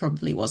 which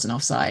probably was an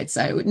offside.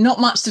 So not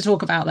much to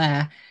talk about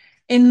there.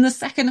 In the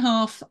second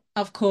half,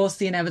 of course,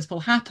 the inevitable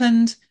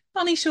happened.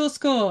 Bunny Shaw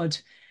scored.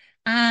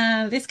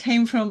 This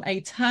came from a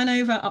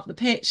turnover up the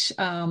pitch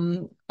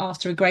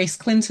after a Grace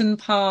Clinton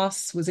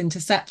pass was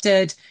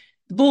intercepted.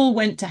 The ball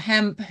went to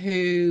Hemp,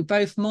 who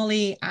both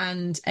Molly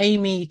and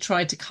Amy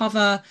tried to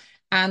cover.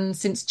 And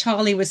since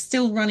Charlie was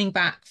still running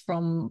back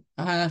from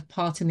her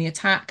part in the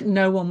attack,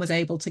 no one was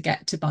able to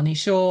get to Bunny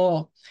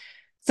Shaw.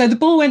 So the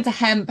ball went to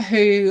Hemp,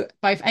 who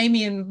both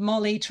Amy and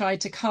Molly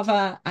tried to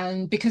cover.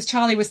 And because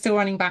Charlie was still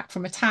running back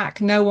from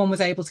attack, no one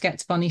was able to get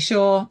to Bunny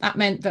Shaw. That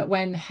meant that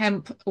when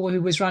Hemp, who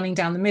was running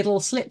down the middle,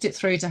 slipped it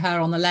through to her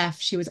on the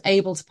left, she was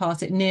able to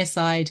pass it near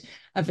side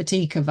of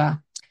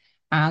Vatikova.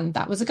 And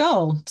that was a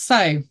goal.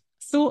 So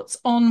thoughts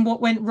on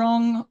what went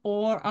wrong,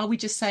 or are we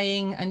just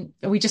saying, and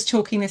are we just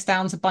chalking this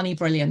down to Bunny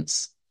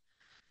brilliance?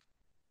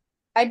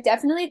 I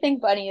definitely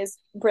think Bunny is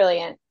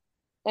brilliant.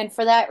 And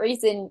for that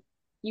reason,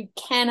 you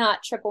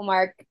cannot triple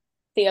mark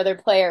the other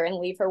player and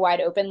leave her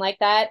wide open like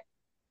that.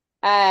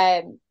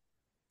 Um,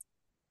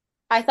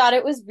 I thought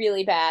it was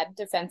really bad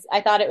defense.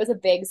 I thought it was a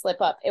big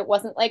slip up. It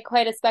wasn't like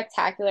quite a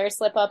spectacular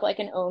slip up, like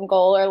an own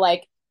goal or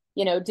like,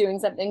 doing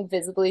something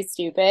visibly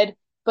stupid.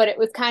 But it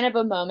was kind of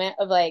a moment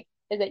of like,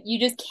 that you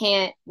just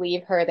can't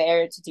leave her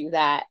there to do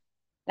that.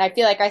 And I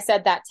feel like I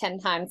said that 10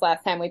 times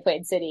last time we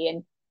played City,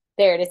 and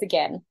there it is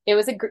again. It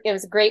was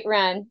a great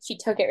run. She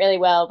took it really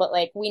well, but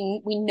like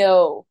we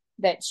know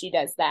that she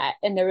does that,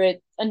 and there were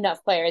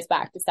enough players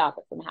back to stop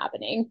it from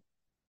happening.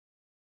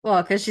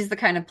 Well, because she's the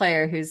kind of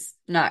player who's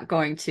not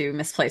going to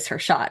misplace her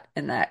shot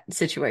in that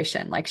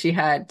situation. Like she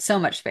had so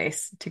much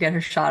space to get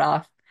her shot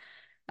off.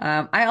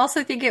 I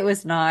also think it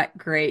was not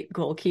great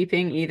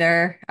goalkeeping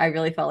either. I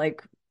really felt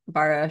like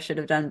Barra should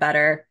have done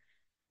better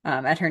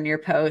at her near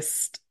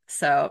post.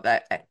 So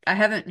I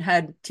haven't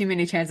had too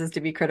many chances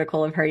to be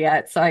critical of her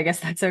yet. So I guess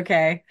that's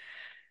okay.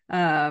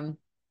 But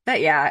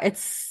yeah,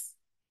 it's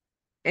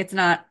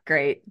not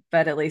great,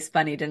 but at least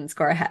Bunny didn't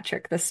score a hat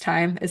trick this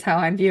time, is how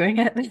I'm viewing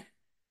it.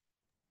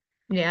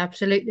 Yeah,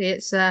 absolutely.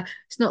 It's not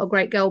a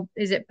great goal,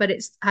 is it? But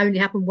it's only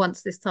happened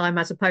once this time,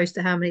 as opposed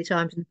to how many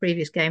times in the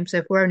previous game. So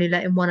if we're only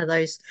letting one of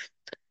those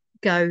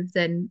go,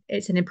 then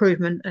it's an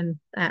improvement, and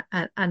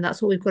that's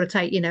what we've got to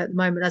take. At the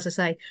moment, as I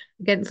say,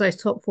 against those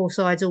top four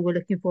sides, all we're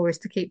looking for is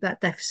to keep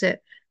that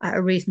deficit at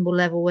a reasonable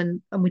level,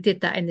 and we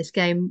did that in this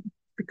game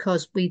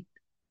because we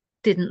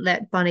didn't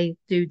let Bunny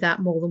do that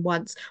more than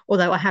once.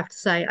 Although I have to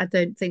say, I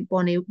don't think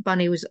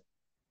Bunny was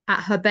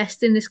at her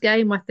best in this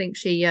game. I think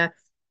she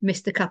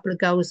missed a couple of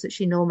goals that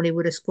she normally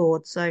would have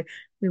scored. So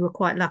we were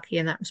quite lucky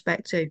in that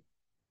respect too.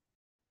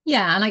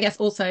 Yeah, and I guess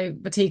also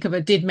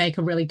Vatikova did make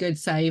a really good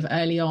save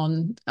early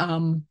on,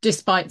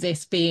 despite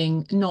this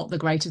being not the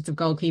greatest of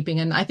goalkeeping.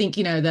 And I think,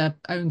 the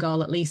own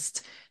goal, at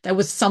least there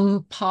was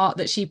some part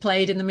that she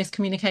played in the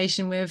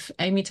miscommunication with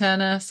Amy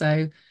Turner.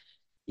 So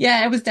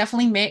yeah, it was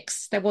definitely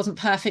mixed. There wasn't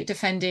perfect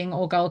defending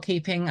or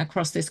goalkeeping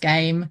across this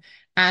game.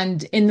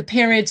 And in the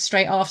period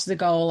straight after the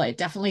goal, it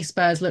definitely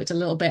Spurs looked a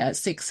little bit at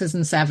sixes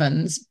and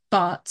sevens.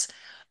 But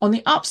on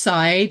the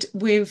upside,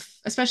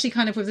 especially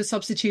kind of with the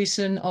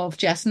substitution of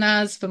Jess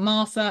Naz for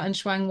Martha and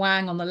Shuang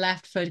Wang on the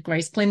left for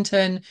Grace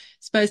Clinton,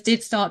 Spurs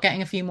did start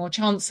getting a few more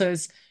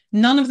chances.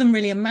 None of them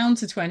really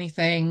amounted to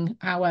anything,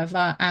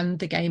 however, and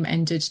the game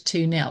ended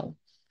 2-0.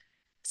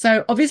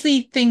 So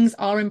obviously things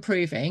are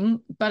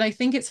improving, but I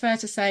think it's fair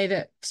to say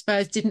that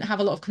Spurs didn't have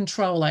a lot of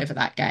control over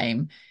that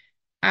game.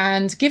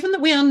 And given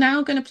that we are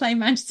now going to play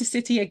Manchester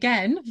City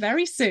again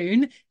very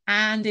soon,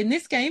 and in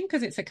this game,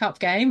 because it's a cup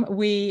game,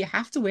 we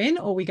have to win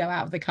or we go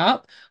out of the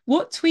cup,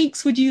 what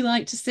tweaks would you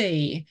like to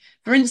see?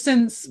 For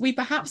instance, we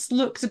perhaps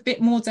looked a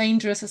bit more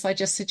dangerous, as I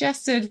just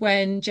suggested,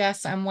 when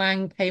Jess and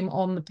Wang came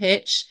on the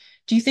pitch.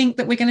 Do you think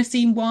that we're going to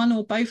see one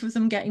or both of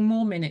them getting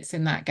more minutes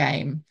in that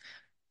game?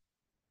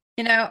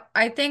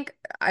 I think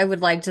I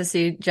would like to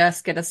see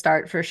Jess get a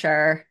start for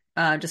sure,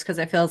 just because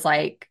it feels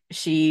like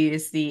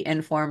she's the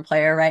informed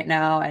player right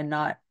now and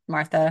not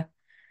Martha,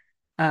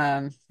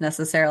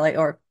 necessarily,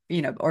 or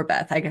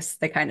Beth. I guess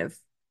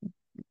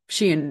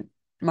she and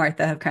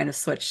Martha have kind of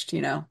switched,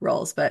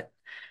 roles, but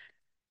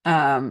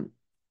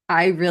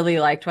I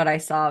really liked what I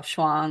saw of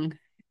Shuang.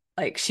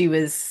 Like she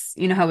was,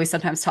 how we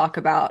sometimes talk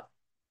about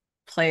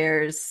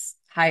players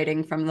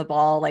hiding from the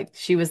ball. Like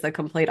she was the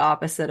complete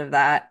opposite of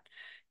that,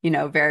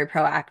 very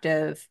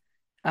proactive,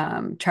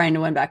 trying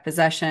to win back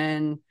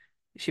possession.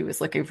 She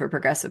was looking for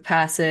progressive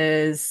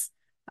passes.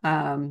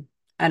 And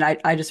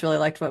I just really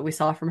liked what we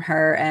saw from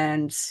her.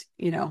 And,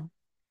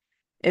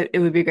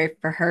 it would be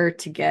great for her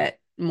to get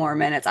more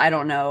minutes. I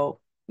don't know,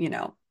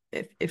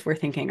 if we're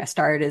thinking a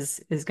start is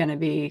going to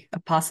be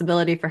a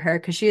possibility for her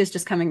because she is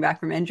just coming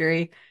back from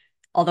injury.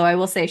 Although I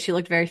will say she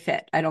looked very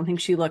fit. I don't think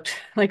she looked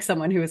like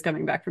someone who was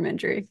coming back from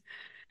injury.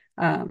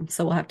 So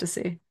we'll have to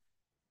see.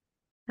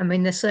 I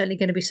mean, there's certainly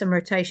going to be some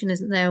rotation,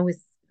 isn't there,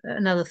 with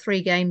another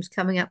three games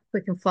coming up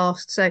quick and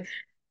fast. So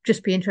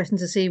just be interesting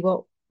to see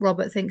what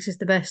Robert thinks is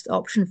the best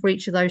option for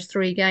each of those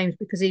three games,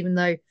 because even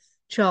though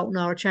Charlton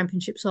are a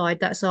championship side,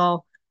 that's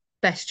our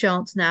best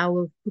chance now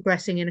of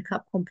progressing in a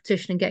cup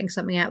competition and getting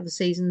something out of the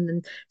season.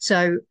 And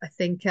so I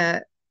think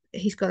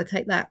he's got to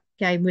take that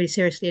game really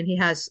seriously, and he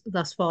has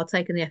thus far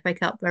taken the FA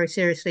Cup very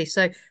seriously.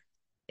 So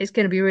it's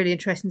going to be really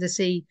interesting to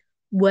see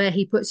where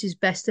he puts his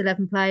best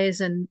 11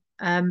 players and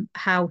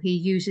how he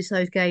uses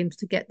those games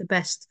to get the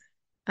best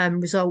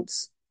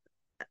results.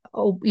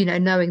 Or,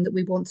 knowing that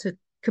we want to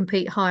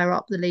compete higher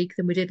up the league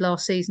than we did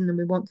last season, and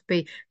we want to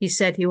be, he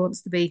said he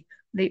wants to be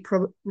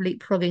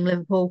leapfrogging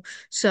Liverpool.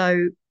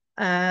 So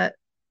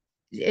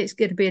it's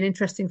going to be an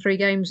interesting three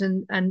games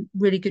and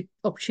really good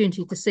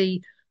opportunity to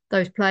see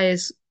those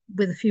players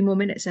with a few more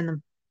minutes in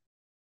them.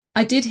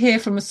 I did hear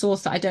from a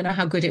source that I don't know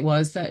how good it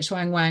was that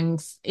Shuang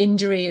Wang's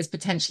injury is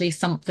potentially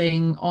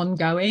something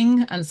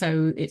ongoing. And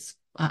so it's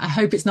I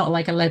hope it's not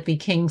like a Ledley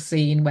King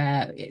scene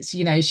where it's,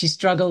 she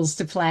struggles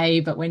to play,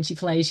 but when she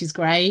plays, she's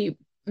great.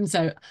 And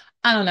so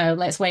I don't know.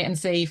 Let's wait and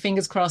see.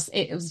 Fingers crossed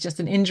it was just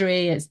an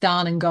injury. It's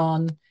done and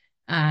gone,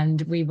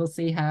 and we will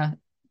see her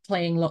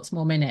playing lots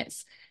more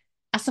minutes.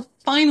 As a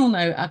final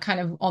note, kind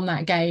of on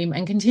that game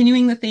and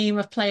continuing the theme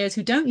of players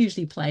who don't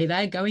usually play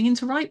there going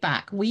into right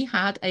back, we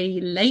had a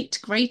late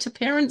great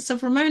appearance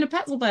of Ramona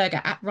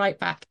Petzelberger at right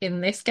back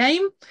in this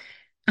game.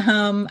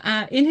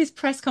 In his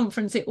press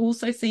conference, it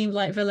also seemed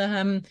like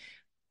Wilhelm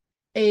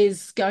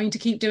is going to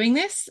keep doing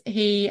this.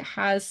 He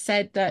has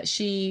said that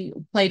she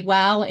played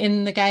well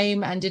in the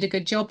game and did a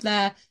good job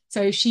there.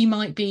 So she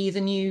might be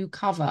the new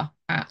cover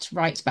at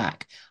right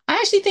back. I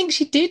actually think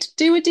she did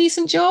do a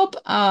decent job.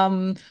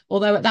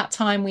 Although at that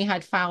time we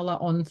had Fowler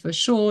on for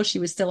sure. She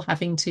was still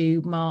having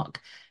to mark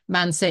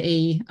Man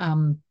City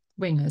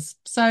wingers.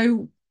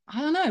 So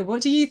I don't know.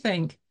 What do you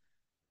think?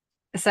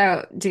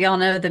 So, do y'all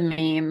know the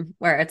meme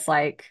where it's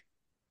like,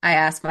 I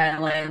asked my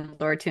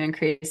landlord to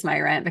increase my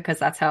rent because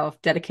that's how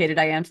dedicated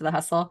I am to the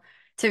hustle?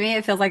 To me,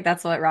 it feels like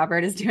that's what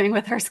Robert is doing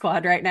with our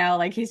squad right now.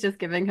 Like he's just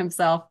giving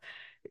himself,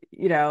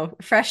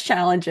 fresh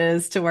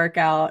challenges to work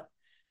out,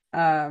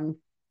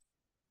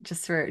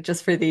 just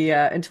for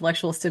the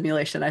intellectual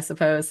stimulation, I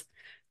suppose.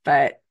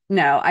 But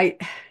no,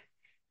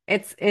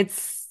 it's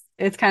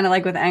kind of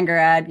like with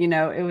Angerad,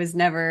 it was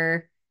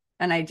never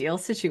an ideal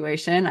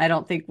situation. I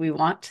don't think we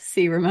want to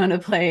see Ramona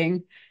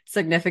playing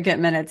significant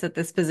minutes at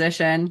this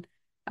position.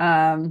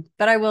 But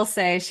I will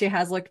say she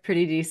has looked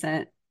pretty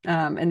decent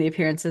in the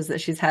appearances that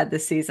she's had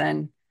this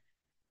season,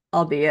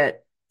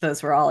 albeit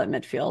those were all at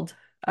midfield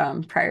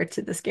prior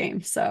to this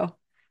game. So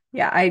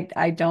yeah,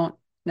 I don't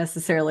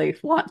necessarily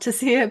want to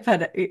see it,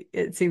 but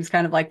it seems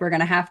kind of like we're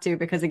going to have to,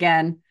 because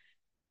again,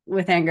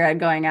 with Angerad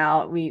going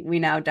out, we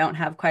now don't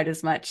have quite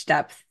as much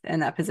depth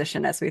in that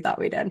position as we thought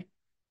we did.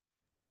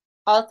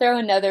 I'll throw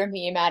another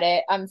meme at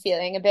it. I'm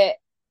feeling a bit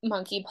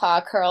monkey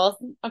paw curls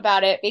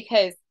about it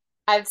because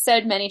I've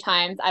said many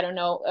times, I don't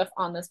know if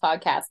on this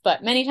podcast,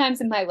 but many times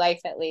in my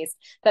life at least,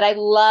 that I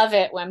love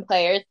it when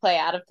players play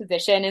out of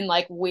position in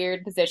like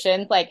weird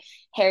positions, like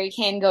Harry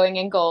Kane going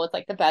in goal. It's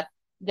like the best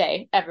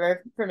day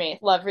ever for me.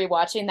 Love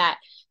rewatching that.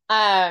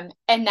 And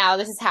now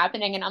this is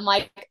happening and I'm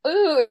like,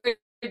 ooh,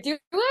 do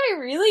I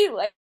really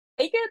like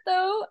it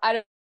though?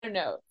 I don't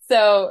know.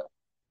 So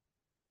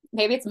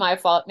maybe it's my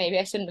fault. Maybe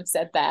I shouldn't have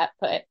said that,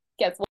 but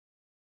guess what?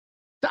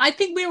 But I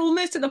think we're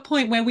almost at the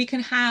point where we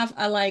can have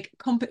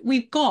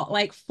we've got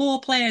like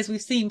 4 players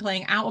we've seen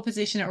playing out of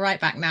position at right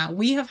back now.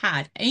 We have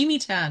had Amy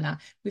Turner,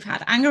 we've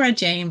had Angara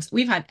James,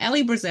 we've had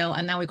Ellie Brazil,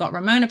 and now we've got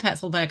Ramona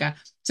Petzelberger.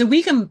 So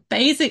we can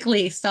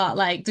basically start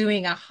like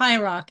doing a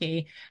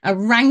hierarchy, a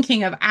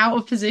ranking of out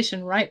of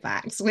position right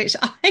backs, which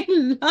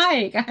I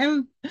like.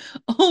 I'm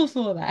all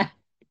for that.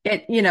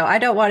 I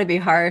don't want to be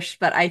harsh,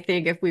 but I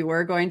think if we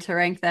were going to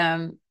rank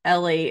them,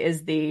 Ellie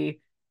is the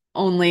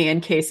only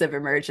in case of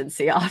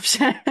emergency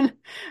option.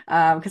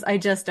 Because I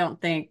just don't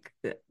think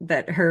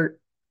that her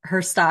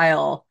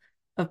style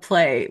of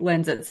play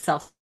lends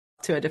itself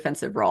to a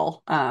defensive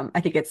role. I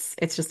think it's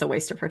just a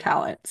waste of her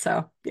talent.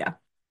 So yeah.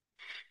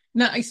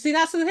 No, see,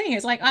 that's the thing.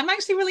 It's like I'm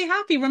actually really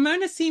happy.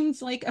 Ramona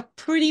seems like a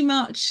pretty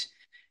much,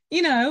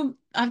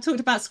 I've talked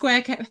about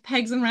square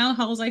pegs and round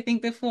holes, I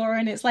think, before,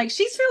 and it's like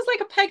she feels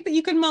like a peg that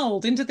you can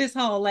mold into this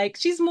hole. Like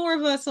she's more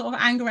of a sort of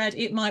Angerad,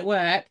 it might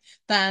work,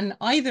 than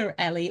either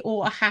Ellie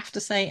or I have to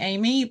say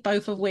Amy,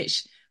 both of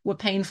which were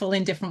painful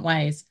in different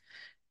ways.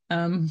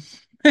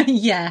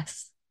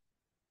 Yes.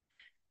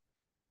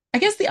 I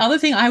guess the other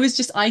thing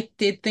I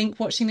did think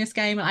watching this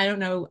game, I don't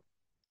know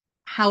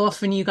how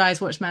often you guys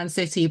watch Man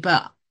City,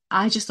 but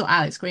I just thought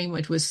Alex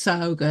Greenwood was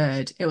so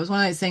good. It was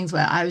one of those things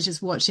where I was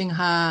just watching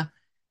her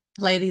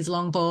play these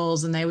long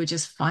balls and they were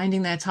just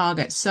finding their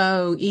target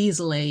so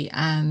easily.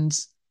 And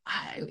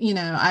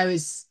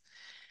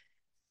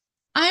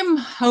I'm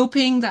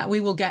hoping that we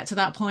will get to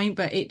that point,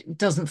 but it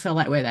doesn't feel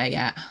like we're there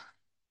yet.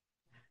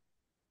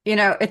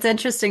 It's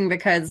interesting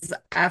because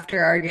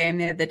after our game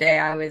the other day,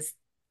 I was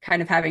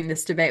kind of having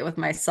this debate with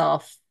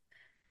myself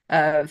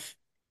of,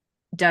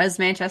 does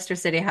Manchester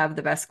City have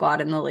the best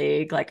squad in the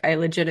league? Like, I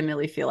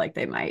legitimately feel like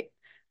they might.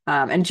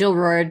 And Jill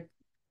Roord,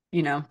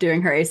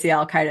 doing her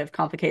ACL kind of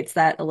complicates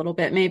that a little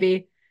bit,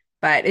 maybe.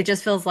 But it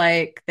just feels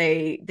like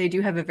they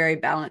do have a very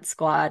balanced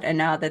squad. And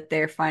now that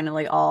they're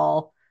finally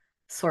all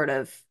sort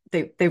of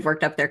they've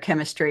worked up their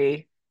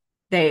chemistry,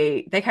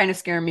 they kind of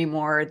scare me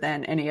more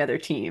than any other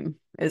team,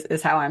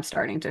 is how I'm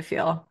starting to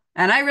feel.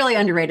 And I really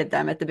underrated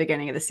them at the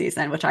beginning of the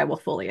season, which I will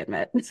fully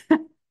admit.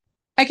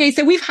 Okay,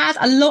 so we've had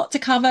a lot to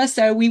cover,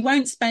 so we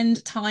won't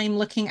spend time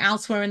looking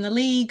elsewhere in the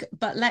league,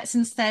 but let's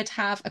instead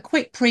have a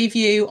quick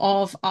preview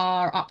of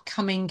our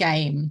upcoming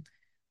game.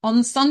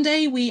 On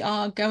Sunday, we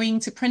are going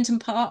to Prenton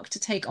Park to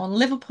take on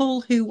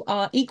Liverpool, who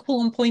are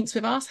equal on points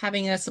with us,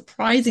 having a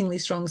surprisingly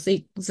strong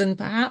season,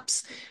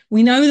 perhaps.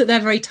 We know that they're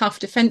very tough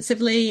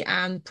defensively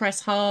and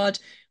press hard.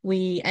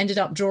 We ended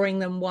up drawing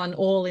them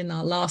 1-1 in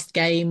our last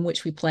game,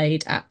 which we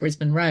played at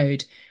Brisbane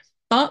Road.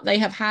 But they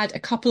have had a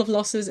couple of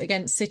losses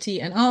against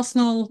City and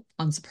Arsenal,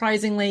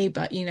 unsurprisingly,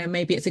 but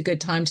maybe it's a good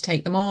time to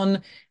take them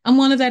on. And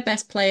one of their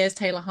best players,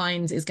 Taylor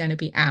Hines, is going to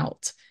be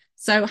out.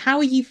 So how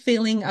are you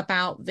feeling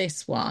about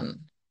this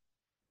one?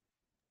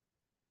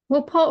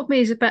 Well, part of me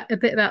is a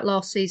bit about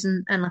last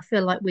season, and I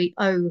feel like we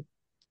owe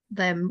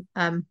them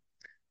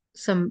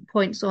some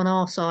points on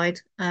our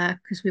side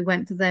because we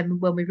went to them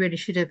when we really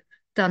should have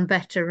done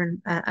better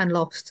and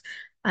lost.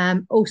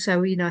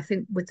 Also, I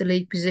think with the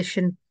league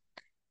position,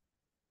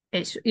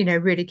 it's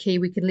really key.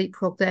 We can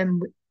leapfrog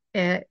them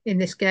in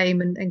this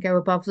game and go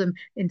above them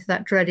into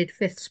that dreaded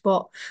fifth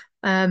spot.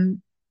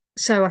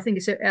 So I do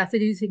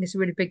think it's a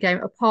really big game.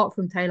 Apart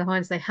from Taylor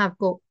Hines, they have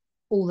got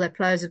all their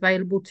players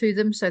available to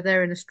them, so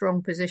they're in a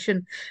strong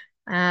position.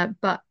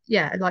 But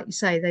yeah, like you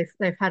say,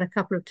 they've had a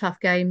couple of tough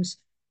games,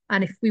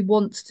 and if we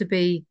want to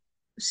be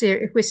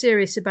if we're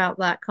serious about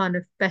that kind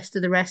of best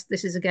of the rest,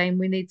 this is a game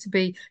we need to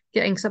be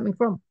getting something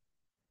from.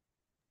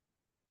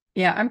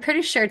 Yeah, I'm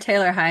pretty sure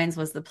Taylor Hines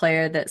was the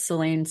player that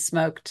Celine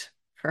smoked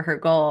for her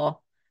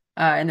goal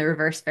in the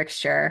reverse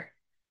fixture.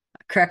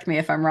 Correct me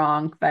if I'm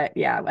wrong, but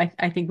yeah,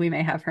 I think we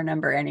may have her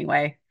number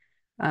anyway.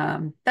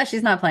 That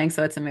she's not playing,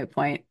 so it's a moot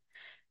point.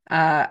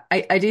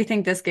 I do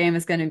think this game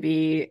is going to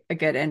be a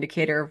good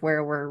indicator of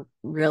where we're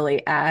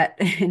really at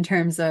in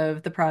terms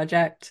of the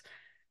project,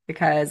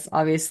 because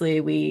obviously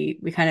we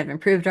kind of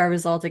improved our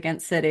result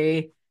against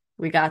City.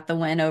 We got the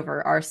win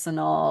over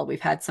Arsenal.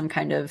 We've had some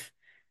kind of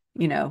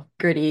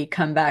gritty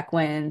comeback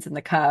wins in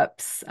the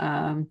cups.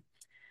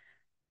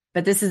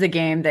 But this is a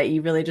game that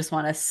you really just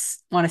want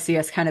to see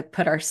us kind of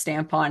put our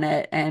stamp on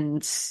it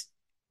and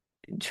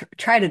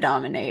try to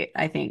dominate,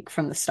 I think,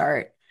 from the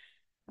start.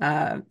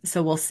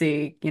 So we'll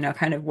see,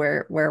 kind of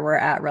where we're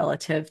at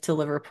relative to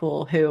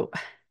Liverpool, who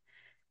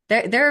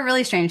they're a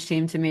really strange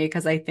team to me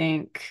because I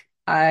think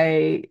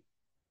I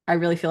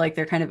really feel like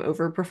they're kind of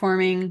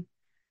overperforming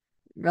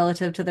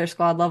relative to their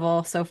squad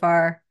level so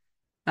far.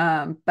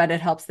 But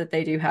it helps that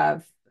they do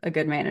have a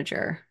good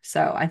manager.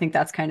 So I think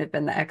that's kind of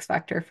been the X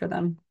factor for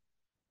them.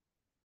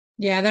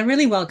 Yeah, they're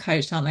really well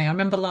coached, aren't they? I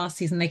remember last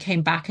season they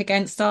came back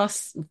against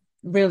us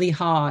really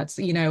hard,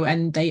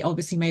 and they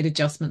obviously made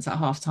adjustments at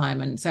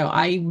halftime. And so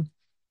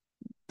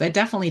they're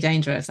definitely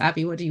dangerous.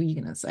 Abby, what are you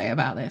going to say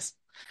about this?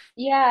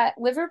 Yeah,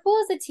 Liverpool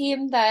is a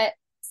team that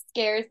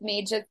scares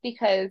me just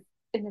because,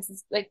 and this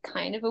is like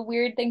kind of a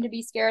weird thing to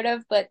be scared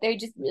of, but they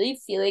just really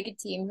feel like a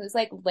team who's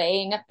like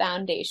laying a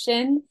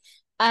foundation.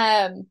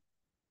 Um,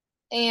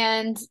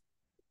 and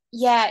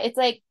yeah, it's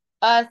like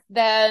us,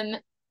 them,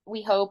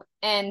 we hope.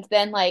 And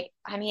then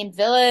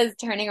Villa is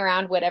turning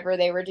around whatever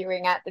they were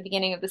doing at the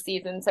beginning of the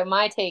season. So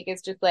my take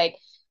is just like,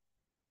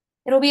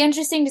 it'll be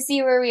interesting to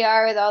see where we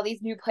are with all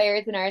these new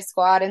players in our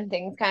squad and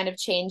things kind of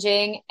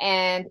changing.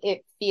 And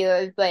it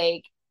feels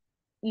like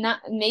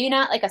maybe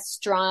not like a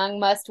strong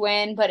must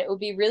win, but it would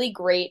be really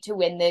great to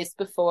win this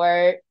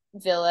before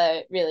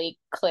Villa really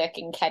click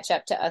and catch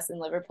up to us in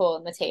Liverpool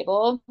in the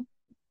table.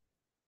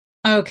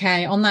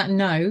 Okay, on that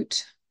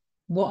note,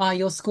 what are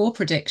your score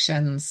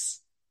predictions?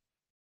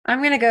 I'm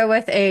going to go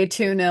with a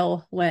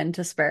 2-0 win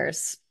to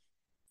Spurs.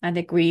 I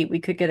think we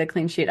could get a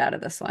clean sheet out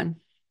of this one.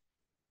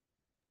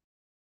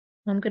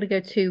 I'm going to go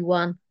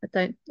 2-1.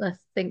 I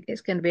think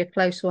it's going to be a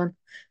close one.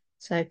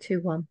 So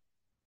 2-1.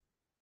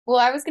 Well,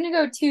 I was going to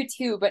go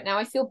 2-2, but now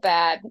I feel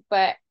bad,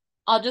 but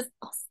I'll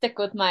stick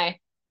with my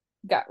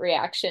gut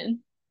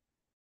reaction.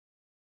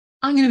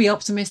 I'm going to be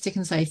optimistic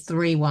and say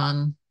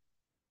 3-1.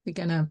 We're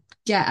going to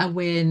get a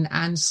win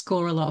and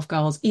score a lot of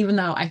goals, even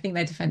though I think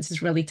their defense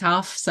is really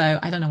tough. So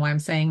I don't know why I'm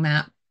saying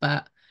that,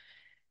 but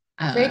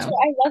Rachel,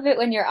 I love it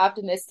when you're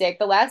optimistic.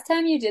 The last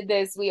time you did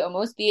this, we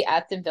almost beat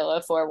Aston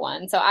Villa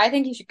 4-1. So I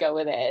think you should go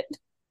with it.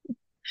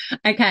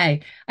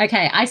 Okay.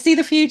 I see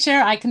the future.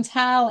 I can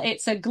tell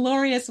it's a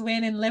glorious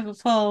win in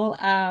Liverpool.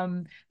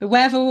 The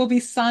weather will be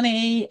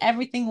sunny.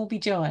 Everything will be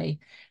joy.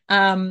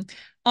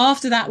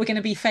 After that, we're going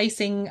to be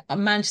facing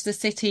Manchester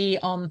City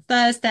on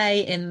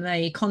Thursday in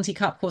the Conti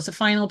Cup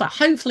quarter-final, but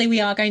hopefully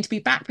we are going to be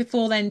back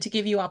before then to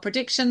give you our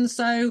predictions.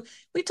 So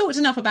we've talked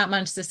enough about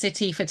Manchester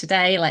City for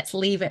today. Let's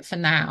leave it for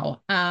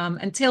now.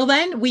 Until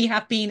then, we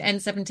have been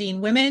N17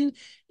 Women.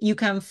 You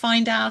can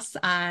find us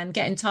and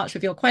get in touch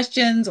with your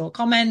questions or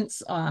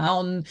comments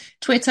on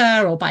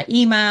Twitter or by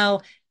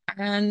email.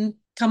 And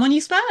come on,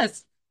 you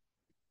Spurs.